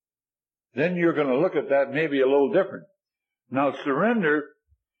that, then you're going to look at that maybe a little different. Now, surrender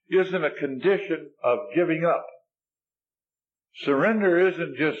isn't a condition of giving up. Surrender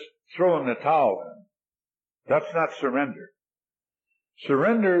isn't just throwing the towel in. That's not surrender.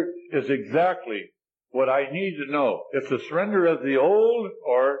 Surrender is exactly what I need to know. It's the surrender of the old,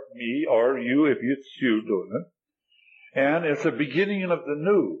 or me, or you, if it's you doing it. And it's the beginning of the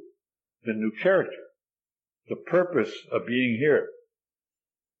new character, the purpose of being here.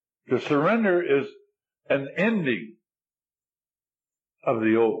 The surrender is an ending of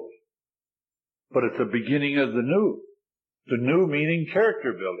the old, but it's the beginning of the new. The new meaning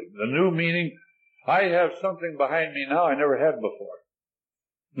character building. The new meaning, I have something behind me now I never had before.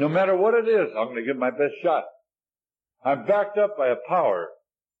 No matter what it is, I'm going to give my best shot. I'm backed up by a power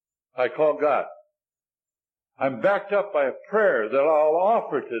I call God. I'm backed up by a prayer that I'll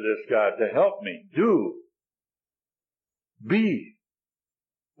offer to this God to help me do, be,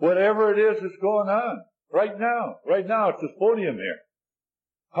 whatever it is that's going on right now at this podium here.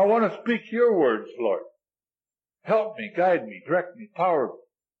 I want to speak your words, Lord. Help me, guide me, direct me, power me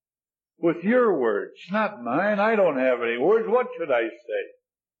with your words, not mine. I don't have any words. What should I say?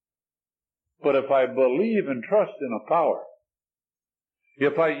 But if I believe and trust in a power,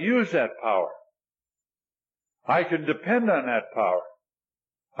 if I use that power, I can depend on that power.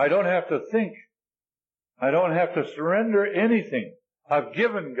 I don't have to think. I don't have to surrender anything. I've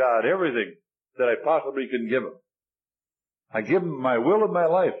given God everything that I possibly can give Him. I give Him my will and my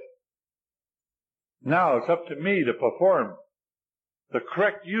life. Now it's up to me to perform. The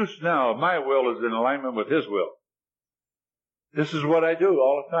correct use now of my will is in alignment with His will. This is what I do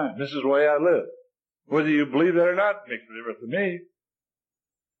all the time. This is the way I live. Whether you believe it or not makes no difference to me.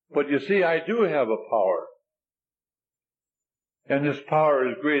 But you see, I do have a power. And this power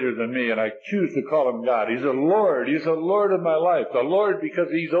is greater than me, and I choose to call Him God. He's a Lord. He's the Lord of my life. The Lord because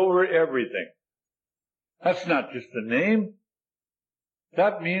He's over everything. That's not just a name.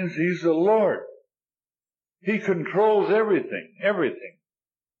 That means He's the Lord. He controls everything, everything.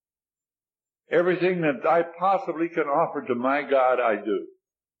 Everything that I possibly can offer to my God, I do.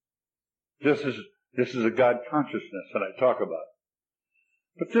 This is a God consciousness that I talk about.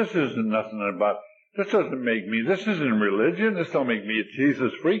 But this isn't nothing about, this doesn't make me, this isn't religion, this don't make me a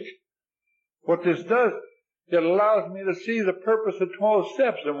Jesus freak. What this does, it allows me to see the purpose of 12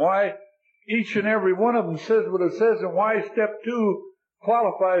 steps and why each and every one of them says what it says and why step 2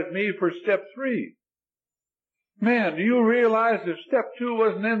 qualifies me for step 3. Man, do you realize if step 2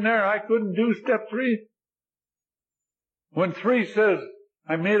 wasn't in there, I couldn't do step 3? When 3 says,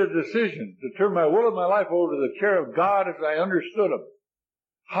 I made a decision to turn my will and my life over to the care of God as I understood Him.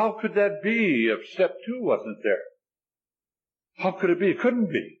 How could that be if step 2 wasn't there? How could it be? It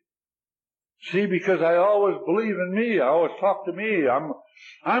couldn't be. See, because I always believe in me. I always talk to me.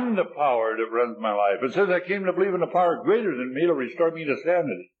 I'm the power that runs my life. It says I came to believe in a power greater than me to restore me to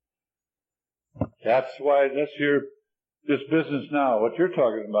sanity. That's why this business now, what you're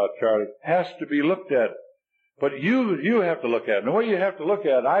talking about, Charlie, has to be looked at. But you have to look at it. And the way you have to look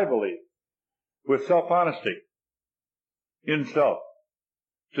at it, I believe, with self-honesty, in self,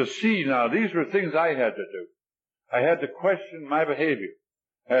 to see now, these were things I had to do. I had to question my behavior.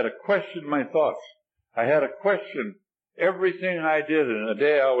 I had to question my thoughts. I had to question everything I did in the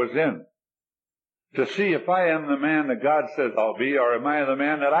day I was in to see if I am the man that God says I'll be, or am I the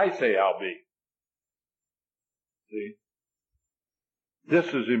man that I say I'll be. See? This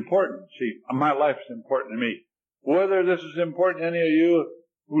is important. See, my life's important to me. Whether this is important to any of you,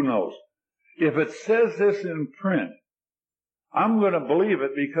 who knows? If it says this in print, I'm going to believe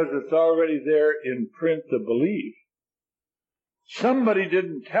it because it's already there in print to believe. Somebody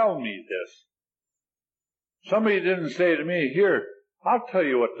didn't tell me this. Somebody didn't say to me, here, I'll tell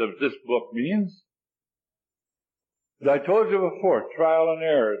you what this book means. As I told you before, trial and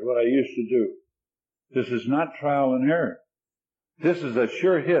error is what I used to do. This is not trial and error. This is a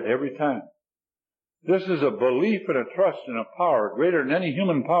sure hit every time. This is a belief and a trust in a power greater than any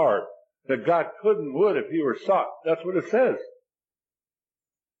human power that God could and would if He were sought. That's what it says.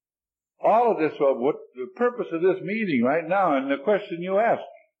 All of this, what the purpose of this meeting right now, and the question you asked,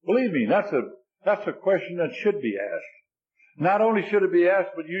 believe me, that's a question that should be asked. Not only should it be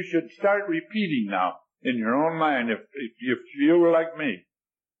asked, but you should start repeating now in your own mind, if you were like me,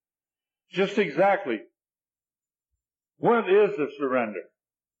 just exactly, what is the surrender?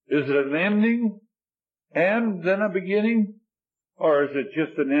 Is it an ending and then a beginning? Or is it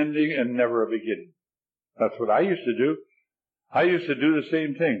just an ending and never a beginning? That's what I used to do. I used to do the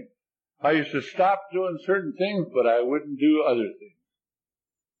same thing. I used to stop doing certain things, but I wouldn't do other things.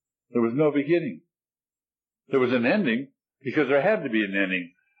 There was no beginning. There was an ending, because there had to be an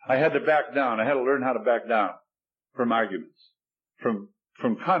ending. I had to back down. I had to learn how to back down from arguments, from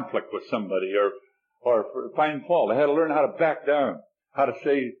conflict with somebody, or find fault. I had to learn how to back down, how to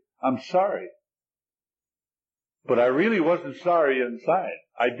say, I'm sorry. But I really wasn't sorry inside.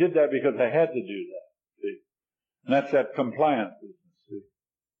 I did that because I had to do that. See? And that's that compliance business. See?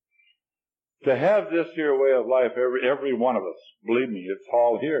 To have this here way of life, every one of us, believe me, it's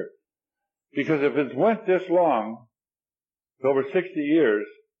all here. Because if it's went this long, over 60 years,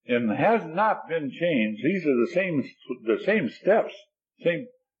 and has not been changed, these are the same steps,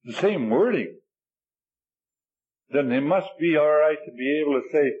 the same wording, then they must be all right to be able to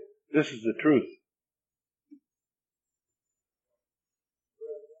say, this is the truth.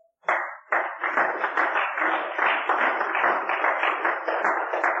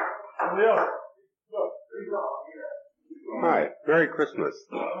 Hi, Merry Christmas.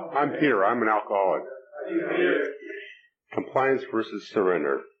 I'm Peter. I'm an alcoholic. Compliance versus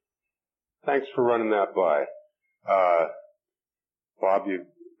surrender. Thanks for running that by. Bob, you've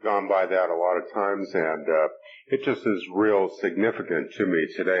gone by that a lot of times, and it just is real significant to me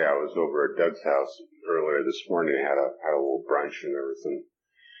today. I was over at Doug's house earlier this morning. I had a little brunch and everything.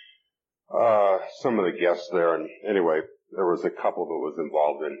 Some of the guests there, and anyway, there was a couple that was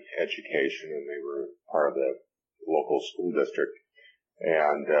involved in education, and they were part of the local school district.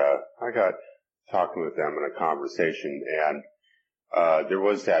 And I got talking with them in a conversation, and there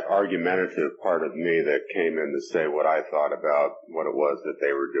was that argumentative part of me that came in to say what I thought about what it was that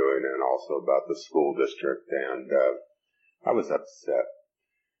they were doing, and also about the school district, and I was upset.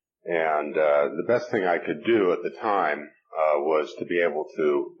 And the best thing I could do at the time was to be able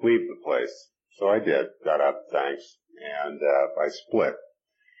to leave the place. So I did, got up, thanks, and I split.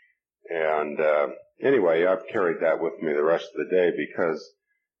 And anyway, I've carried that with me the rest of the day, because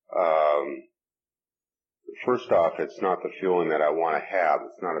first off, it's not the feeling that I want to have.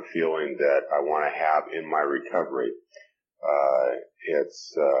 It's not a feeling that I want to have in my recovery.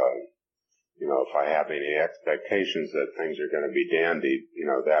 It's if I have any expectations that things are going to be dandy,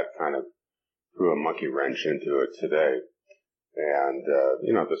 that kind of threw a monkey wrench into it today. And,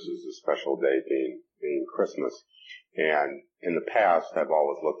 this is a special day being Christmas. And in the past, I've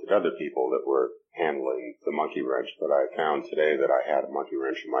always looked at other people that were handling the monkey wrench, but I found today that I had a monkey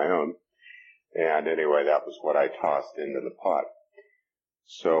wrench of my own. And anyway, that was what I tossed into the pot.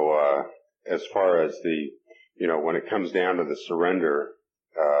 So, as far as when it comes down to the surrender,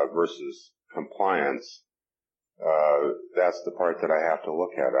 versus compliance, that's the part that I have to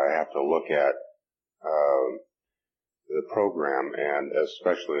look at. I have to look at, the program, and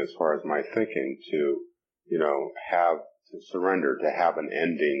especially as far as my thinking, to have to surrender, to have an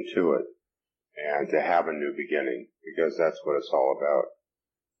ending to it, and to have a new beginning, because that's what it's all about.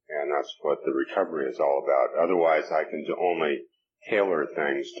 And that's what the recovery is all about. Otherwise, I can only tailor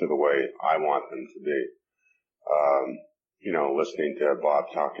things to the way I want them to be. Listening to Bob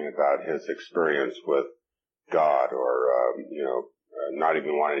talking about his experience with God, or, not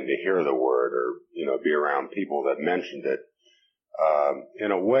even wanting to hear the word, or, be around people that mentioned it.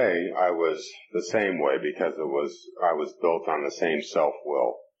 In a way, I was the same way, because I was built on the same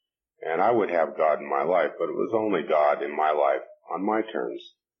self-will. And I would have God in my life, but it was only God in my life on my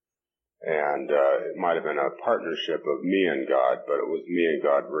terms. And it might have been a partnership of me and God, but it was me and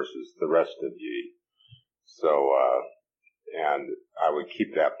God versus the rest of ye. So, and I would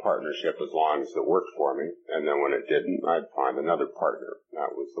keep that partnership as long as it worked for me. And then when it didn't, I'd find another partner.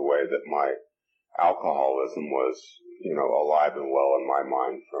 That was the way that my alcoholism was, alive and well in my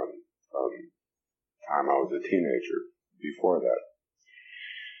mind from time I was a teenager. Before that,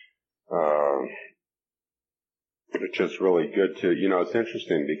 it's just really good to, it's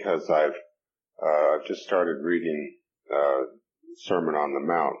interesting, because I've just started reading Sermon on the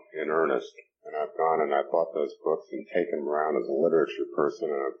Mount in earnest. And I've gone and I've bought those books and taken them around as a literature person,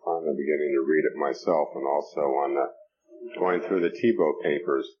 and I'm finally beginning to read it myself, and also going through the Thibault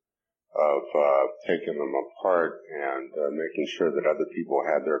papers of taking them apart and making sure that other people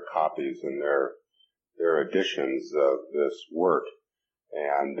had their copies and their editions of this work.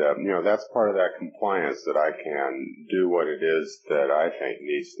 And, that's part of that compliance, that I can do what it is that I think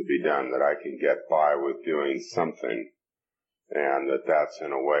needs to be done, that I can get by with doing something. and that's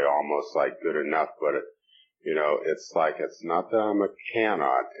in a way almost like good enough, but it's like, it's not that I'm a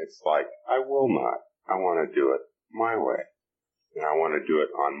cannot, it's like, I will not. I want to do it my way. And I want to do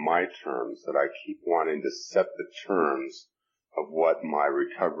it on my terms, that I keep wanting to set the terms of what my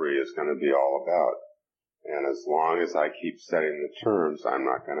recovery is going to be all about. And as long as I keep setting the terms, I'm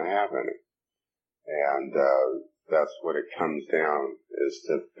not going to have any. And that's what it comes down, is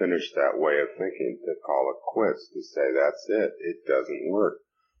to finish that way of thinking, to call it quits, to say, that's it. It doesn't work.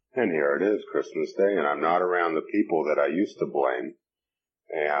 And here it is, Christmas Day, and I'm not around the people that I used to blame.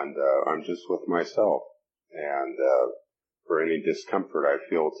 And I'm just with myself. And for any discomfort I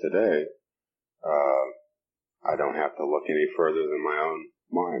feel today, I don't have to look any further than my own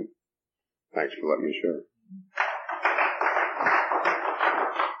mind. Thanks for letting me share.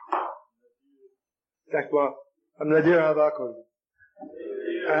 Thanks, Bob. I'm Nadir Havakos.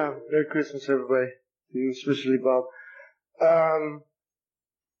 Merry Christmas, everybody. To you, especially Bob.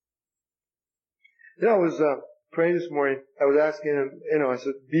 I was praying this morning. I was asking him, I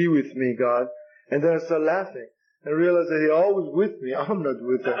said, be with me, God. And then I started laughing and realized that He's always with me. I'm not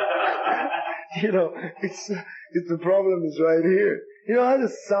with Him. It's the problem is right here. I had a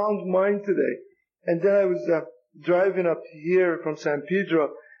sound mind today. And then I was driving up here from San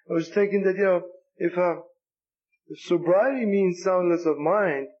Pedro. I was thinking that, if sobriety means soundness of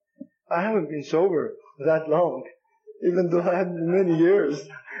mind, I haven't been sober that long, even though I haven't been many years.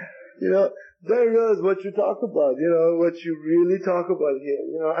 Then I realized what you talk about, what you really talk about here,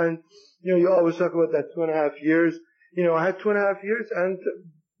 and, you always talk about that 2.5 years. I had 2.5 years and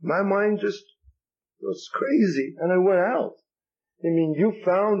my mind just was crazy and I went out. You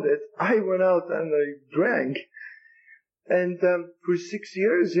found it. I went out and I drank. And for 6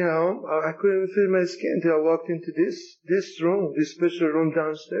 years, I couldn't even feel my skin until I walked into this room, this special room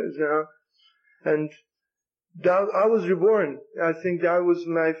downstairs, and that I was reborn. I think that was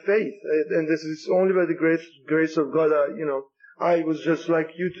my faith, and this is only by the grace of God. I was just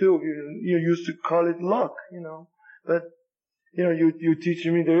like you too. You used to call it luck, but you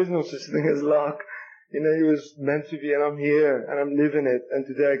teaching me there is no such thing as luck. It was meant to be, and I'm here, and I'm living it, and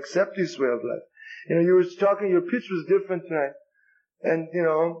today I accept this way of life. You were talking, your pitch was different tonight. And,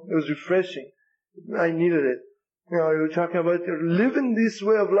 it was refreshing. I needed it. You were talking about living this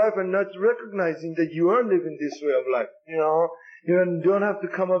way of life and not recognizing that you are living this way of life. You don't have to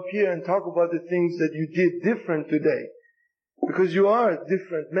come up here and talk about the things that you did different today. Because you are a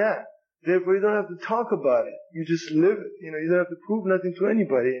different man. Therefore, you don't have to talk about it. You just live it. You don't have to prove nothing to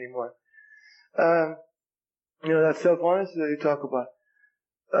anybody anymore. That self-honesty that you talk about.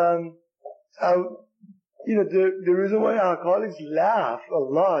 The reason why alcoholics laugh a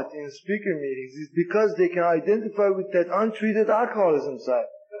lot in speaker meetings is because they can identify with that untreated alcoholism side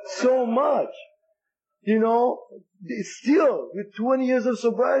so much. Still, with 20 years of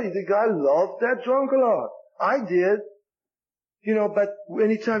sobriety, the guy loved that drunk a lot. I did. But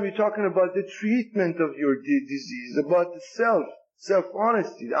anytime you're talking about the treatment of your disease, about the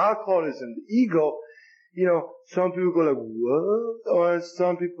self-honesty, the alcoholism, the ego, some people go like, what? Or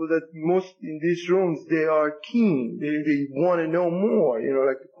some people that most in these rooms, they are keen. They want to know more,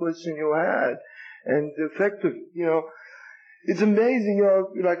 like the question you had and the effect of it, It's amazing,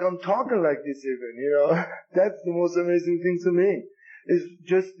 like I'm talking like this even, That's the most amazing thing to me. It's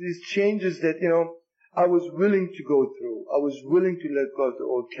just these changes that, I was willing to go through. I was willing to let go of the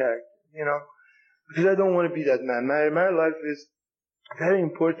old character, because I don't want to be that man. My life is very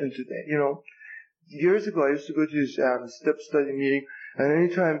important today, Years ago, I used to go to this step study meeting, and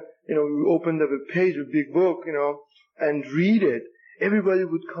anytime, we opened up a page, a big book, and read it, everybody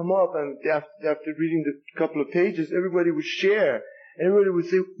would come up, and after reading the couple of pages, everybody would share. Everybody would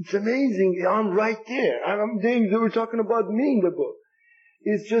say, it's amazing, I'm right there. They were talking about me in the book.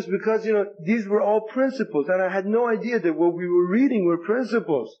 It's just because, these were all principles, and I had no idea that what we were reading were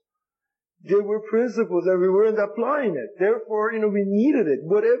principles. They were principles and we weren't applying it. Therefore, we needed it.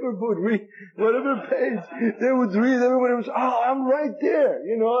 Whatever book, whatever page they would read, everybody was, I'm right there.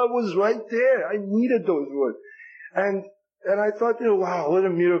 I was right there. I needed those words. And I thought, wow, what a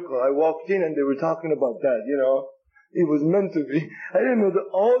miracle. I walked in and they were talking about that, It was meant to be. I didn't know that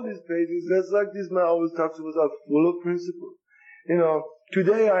all these pages, just like this man always talks about, are full of principles.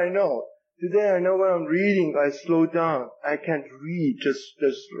 Today I know. Today I know when I'm reading, I slow down. I can't read, just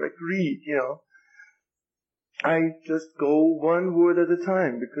like read, I just go one word at a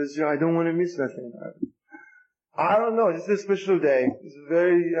time because I don't want to miss nothing. I don't know. It's a special day. It's a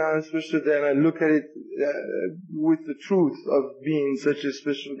very special day, and I look at it with the truth of being such a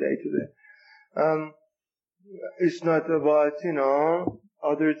special day today. It's not about,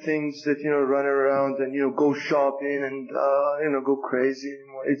 other things that, run around and, go shopping and, go crazy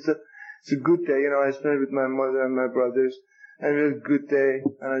anymore. It's a good day. I spent it with my mother and my brothers, and it was a good day,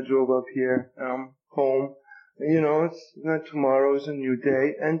 and I drove up here, home. It's not tomorrow, it's a new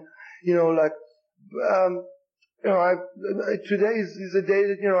day. And, today is a day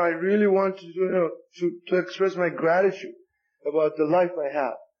that, I really want to express my gratitude about the life I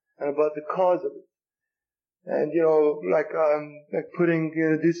have and about the cause of it. And, like putting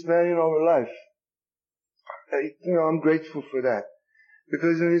this man in our life. I'm grateful for that.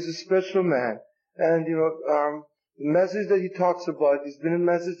 Because he's a special man. And, the message that he talks about has been a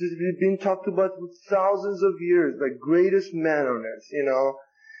message that has been talked about for thousands of years by greatest man on earth,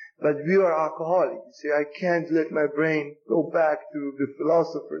 But we are alcoholics. You see, I can't let my brain go back to the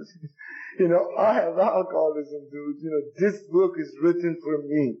philosophers. I have alcoholism, dude. This book is written for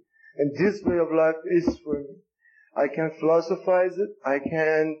me. And this way of life is for me. I can't philosophize it. I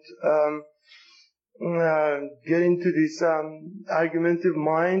can't get into this argumentative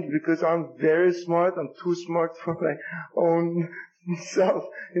mind because I'm very smart. I'm too smart for my own self.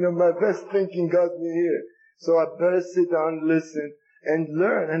 My best thinking got me here. So I better sit down, listen, and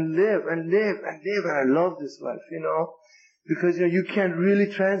learn and live and live and live. And I love this life, because, you can't really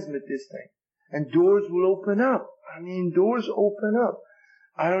transmit this thing. And doors will open up. Doors open up.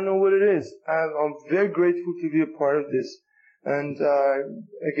 I don't know what it is. I'm very grateful to be a part of this. And,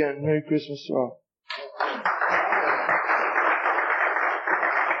 again, Merry Christmas to all.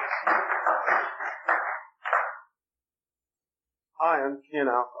 Hi, I'm Ken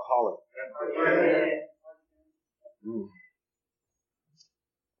Alcoholic.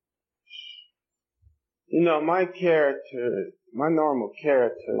 My normal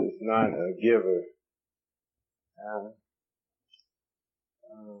character is not a giver.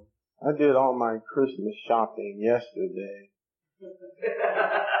 I did all my Christmas shopping yesterday.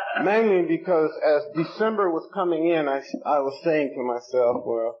 Mainly because as December was coming in, I was saying to myself,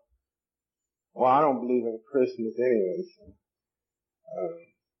 well, I don't believe in Christmas anyway. So,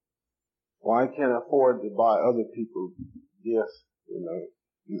 I can't afford to buy other people gifts,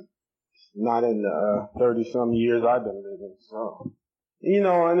 not in the 30-some years I've been living. So,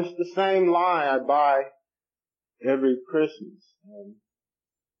 and it's the same lie I buy every Christmas.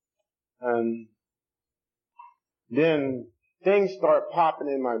 And then things start popping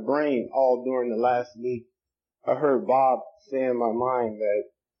in my brain all during the last week. I heard Bob say in my mind that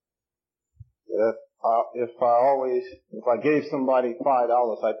if I gave somebody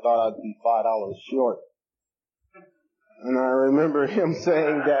 $5, I thought I'd be $5 short. And I remember him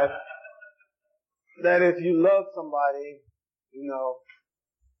saying that if you love somebody,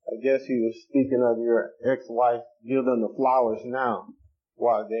 I guess he was speaking of your ex-wife, give them the flowers now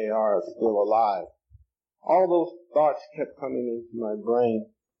while they are still alive. All those thoughts kept coming into my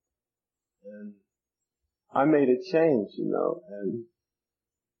brain, and I made a change, and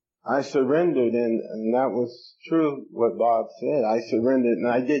I surrendered, and that was true what Bob said. I surrendered, and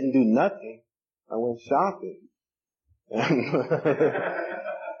I didn't do nothing. I went shopping.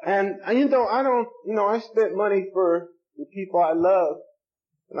 And I spent money for the people I love,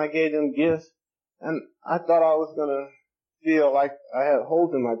 and I gave them gifts, and I thought I was gonna feel like I had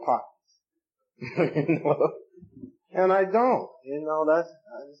holes in my pockets. And I don't, that's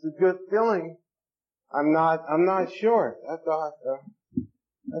a good feeling. I'm not short. I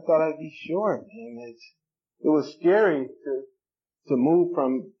thought I'd be short, and it was scary to move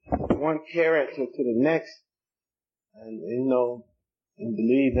from one character to the next, and and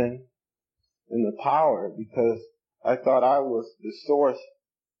believe in the power, because I thought I was the source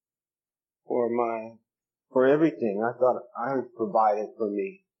for everything. I thought I provided for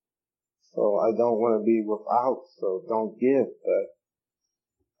me, so I don't want to be without. So don't give. But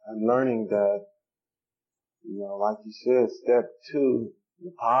I'm learning that, like you said, step 2.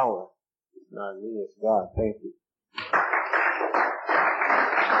 The power. It's not me, it's God. Thank you.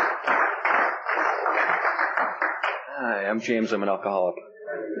 Hi, I'm James. I'm an alcoholic.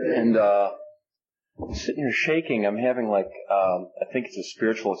 And sitting here shaking. I'm having I think it's a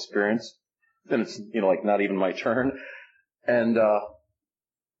spiritual experience. And it's, not even my turn. And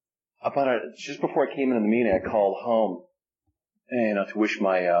just before I came into the meeting, I called home, to wish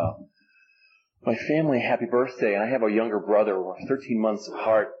my family happy birthday. And I have a younger brother. We're 13 months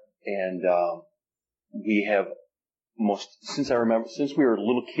apart, and we have since we were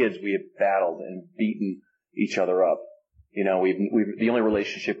little kids, we have battled and beaten each other up. The only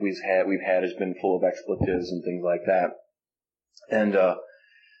relationship we've had has been full of expletives and things like that. And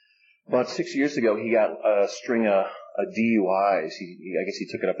about 6 years ago, he got a string of DUIs. I guess he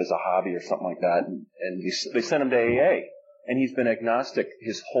took it up as a hobby or something like that, and they sent him to AA. and he's been agnostic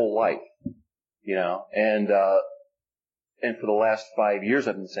his whole life, you know, and for the last 5 years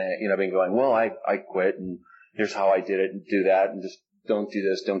I've been saying, you know, I've been going, well, I quit, and here's how I did it, and do that, and just don't do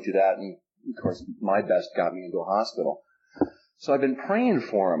this, don't do that, and of course my best got me into a hospital. So I've been praying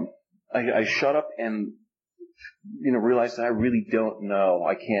for him. I shut up and, you know, realized that I really don't know.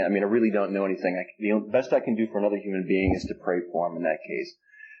 I really don't know anything. The best I can do for another human being is to pray for him in that case.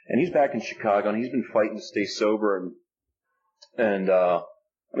 And he's back in Chicago, and he's been fighting to stay sober, and I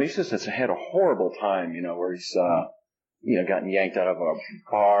mean, he's just had a horrible time, you know, where he's, you know, gotten yanked out of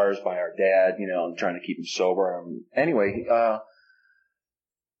bars by our dad, you know, and trying to keep him sober. Anyway,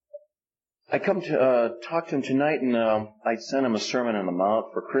 I come to talk to him tonight, and I sent him a Sermon on the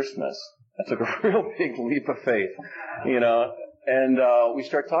Mount for Christmas. I took a real big leap of faith, you know, and we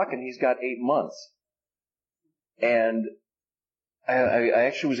start talking. He's got 8 months, and I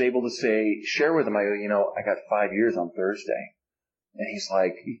actually was able to share with him, I got 5 years on Thursday, and he's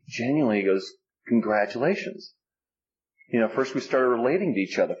like, he genuinely goes, congratulations. You know, first we started relating to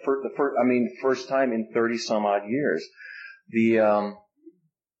each other. First time in 30 some odd years.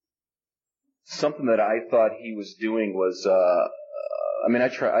 Something that I thought he was doing was, I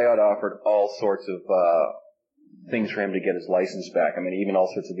had offered all sorts of, things for him to get his license back. I mean, even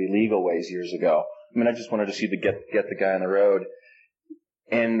all sorts of illegal ways years ago. I mean, I just wanted to see to get the guy on the road.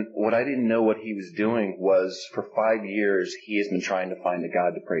 And what I didn't know what he was doing was, for 5 years, he has been trying to find a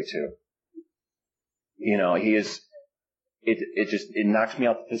God to pray to. You know, it knocks me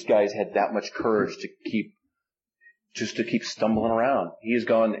out that this guy's had that much courage to keep stumbling around. He has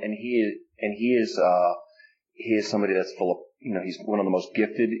gone, and he is somebody that's full of, you know, he's one of the most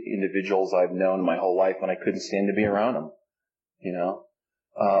gifted individuals I've known in my whole life, and I couldn't stand to be around him, you know.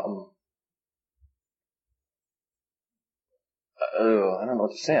 I don't know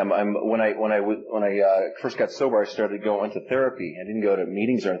what to say. When I first got sober, I started going to therapy. I didn't go to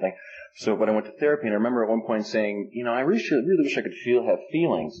meetings or anything. But I went to therapy, and I remember at one point saying, you know, I really wish I could have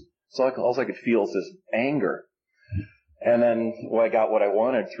feelings. So all I could feel is this anger. And then I got what I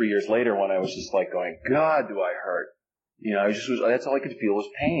wanted 3 years later, when I was just like going, God, do I hurt? You know, that's all I could feel was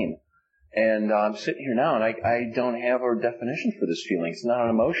pain. And I'm sitting here now, and I don't have a definition for this feeling. It's not an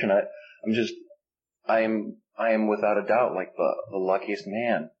emotion. I am without a doubt like the luckiest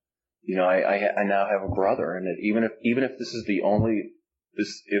man. You know, I now have a brother, and even if this is the only,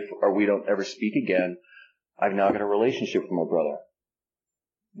 or we don't ever speak again, I've now got a relationship with my brother.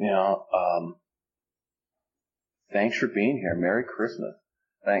 You know, thanks for being here. Merry Christmas.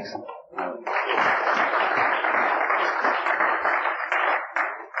 Thanks.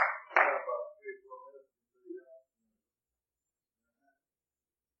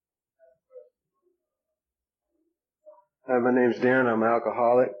 Hi, my name's Darren. I'm an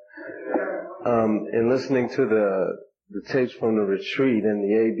alcoholic. And listening to the tapes from the retreat and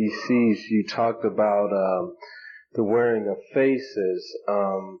the ABCs, you talked about the wearing of faces,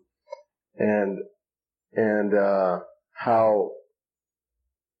 and how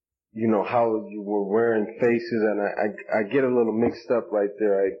you were wearing faces, and I get a little mixed up right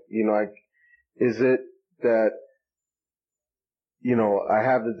there. Is it that, you know, I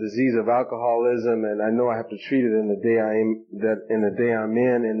have the disease of alcoholism, and I know I have to treat it in the day I'm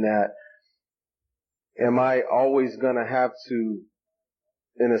in, and that, am I always gonna have to,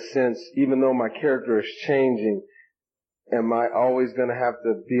 in a sense, even though my character is changing, am I always gonna have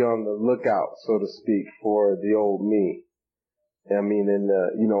to be on the lookout, so to speak, for the old me? I mean, and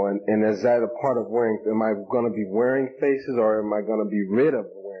is that a part of wearing, am I gonna be wearing faces, or am I gonna be rid of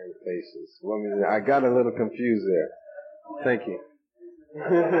wearing faces? Well, I mean, I got a little confused there. Thank you.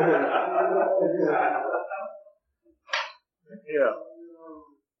 Yeah.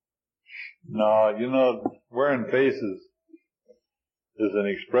 No, you know, wearing faces is an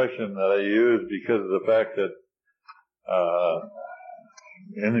expression that I use because of the fact that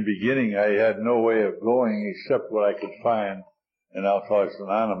in the beginning I had no way of going except what I could find in Alcoholics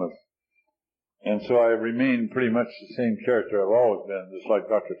Anonymous. And so I remained pretty much the same character I've always been, just like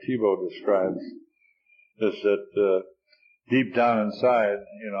Dr. Thibault describes, is that deep down inside,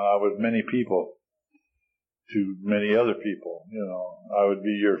 you know, I was many people to many other people. You know, I would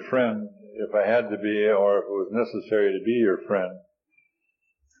be your friend if I had to be, or if it was necessary to be your friend.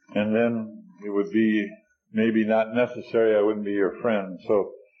 And then it would be maybe not necessary, I wouldn't be your friend.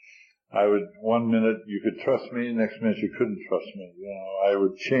 So I would, one minute you could trust me, next minute you couldn't trust me. You know, I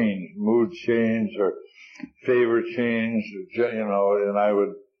would change, mood change, or favor change, you know, and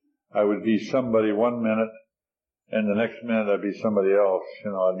I would be somebody one minute, and the next minute I'd be somebody else.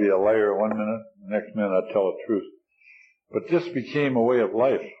 You know, I'd be a liar one minute, the next minute I'd tell the truth. But this became a way of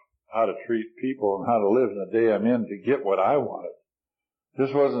life. how to treat people and how to live in the day I'm in to get what I wanted.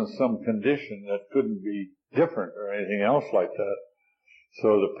 This wasn't some condition that couldn't be different or anything else like that.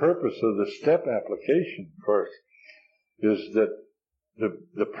 So the purpose of the step application, of course, is that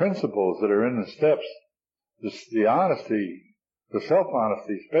the principles that are in the steps, the honesty, the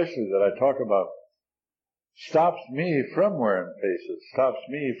self-honesty especially that I talk about, stops me from wearing faces, stops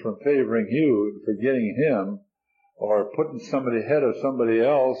me from favoring you and forgetting him, or putting somebody ahead of somebody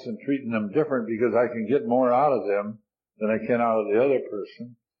else and treating them different because I can get more out of them than I can out of the other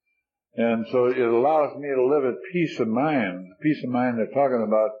person. And so it allows me to live at peace of mind. The peace of mind they're talking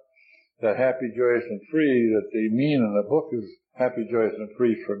about, that happy, joyous, and free, that they mean in the book is happy, joyous, and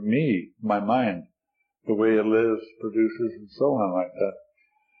free for me, my mind, the way it lives, produces, and so on like that.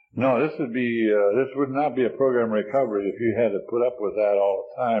 No, this would not be a program recovery if you had to put up with that all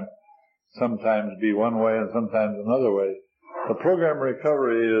the time. Sometimes be one way and sometimes another way. The program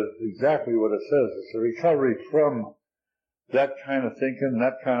recovery is exactly what it says. It's a recovery from that kind of thinking,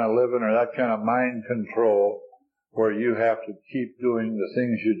 that kind of living, or that kind of mind control where you have to keep doing the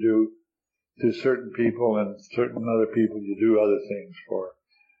things you do to certain people and certain other people you do other things for.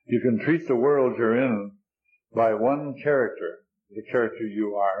 You can treat the world you're in by one character, the character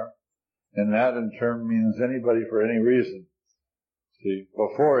you are, and that in turn means anybody for any reason. See,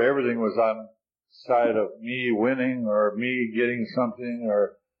 before everything was on side of me winning or me getting something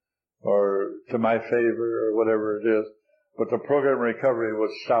or to my favor or whatever it is. But the program recovery would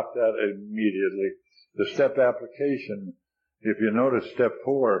stop that immediately. The step application, if you notice step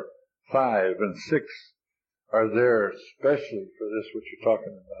 4, 5, and 6 are there especially for this, what you're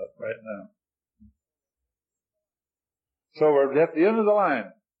talking about right now. So we're at the end of the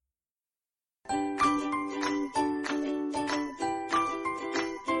line.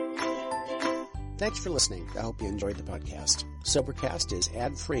 Thanks for listening. I hope you enjoyed the podcast. Sobercast is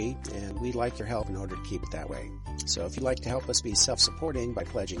ad-free, and we'd like your help in order to keep it that way. So if you'd like to help us be self-supporting by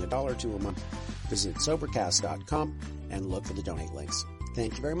pledging $1 or $2 a month, visit Sobercast.com and look for the donate links.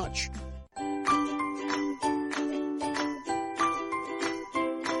 Thank you very much.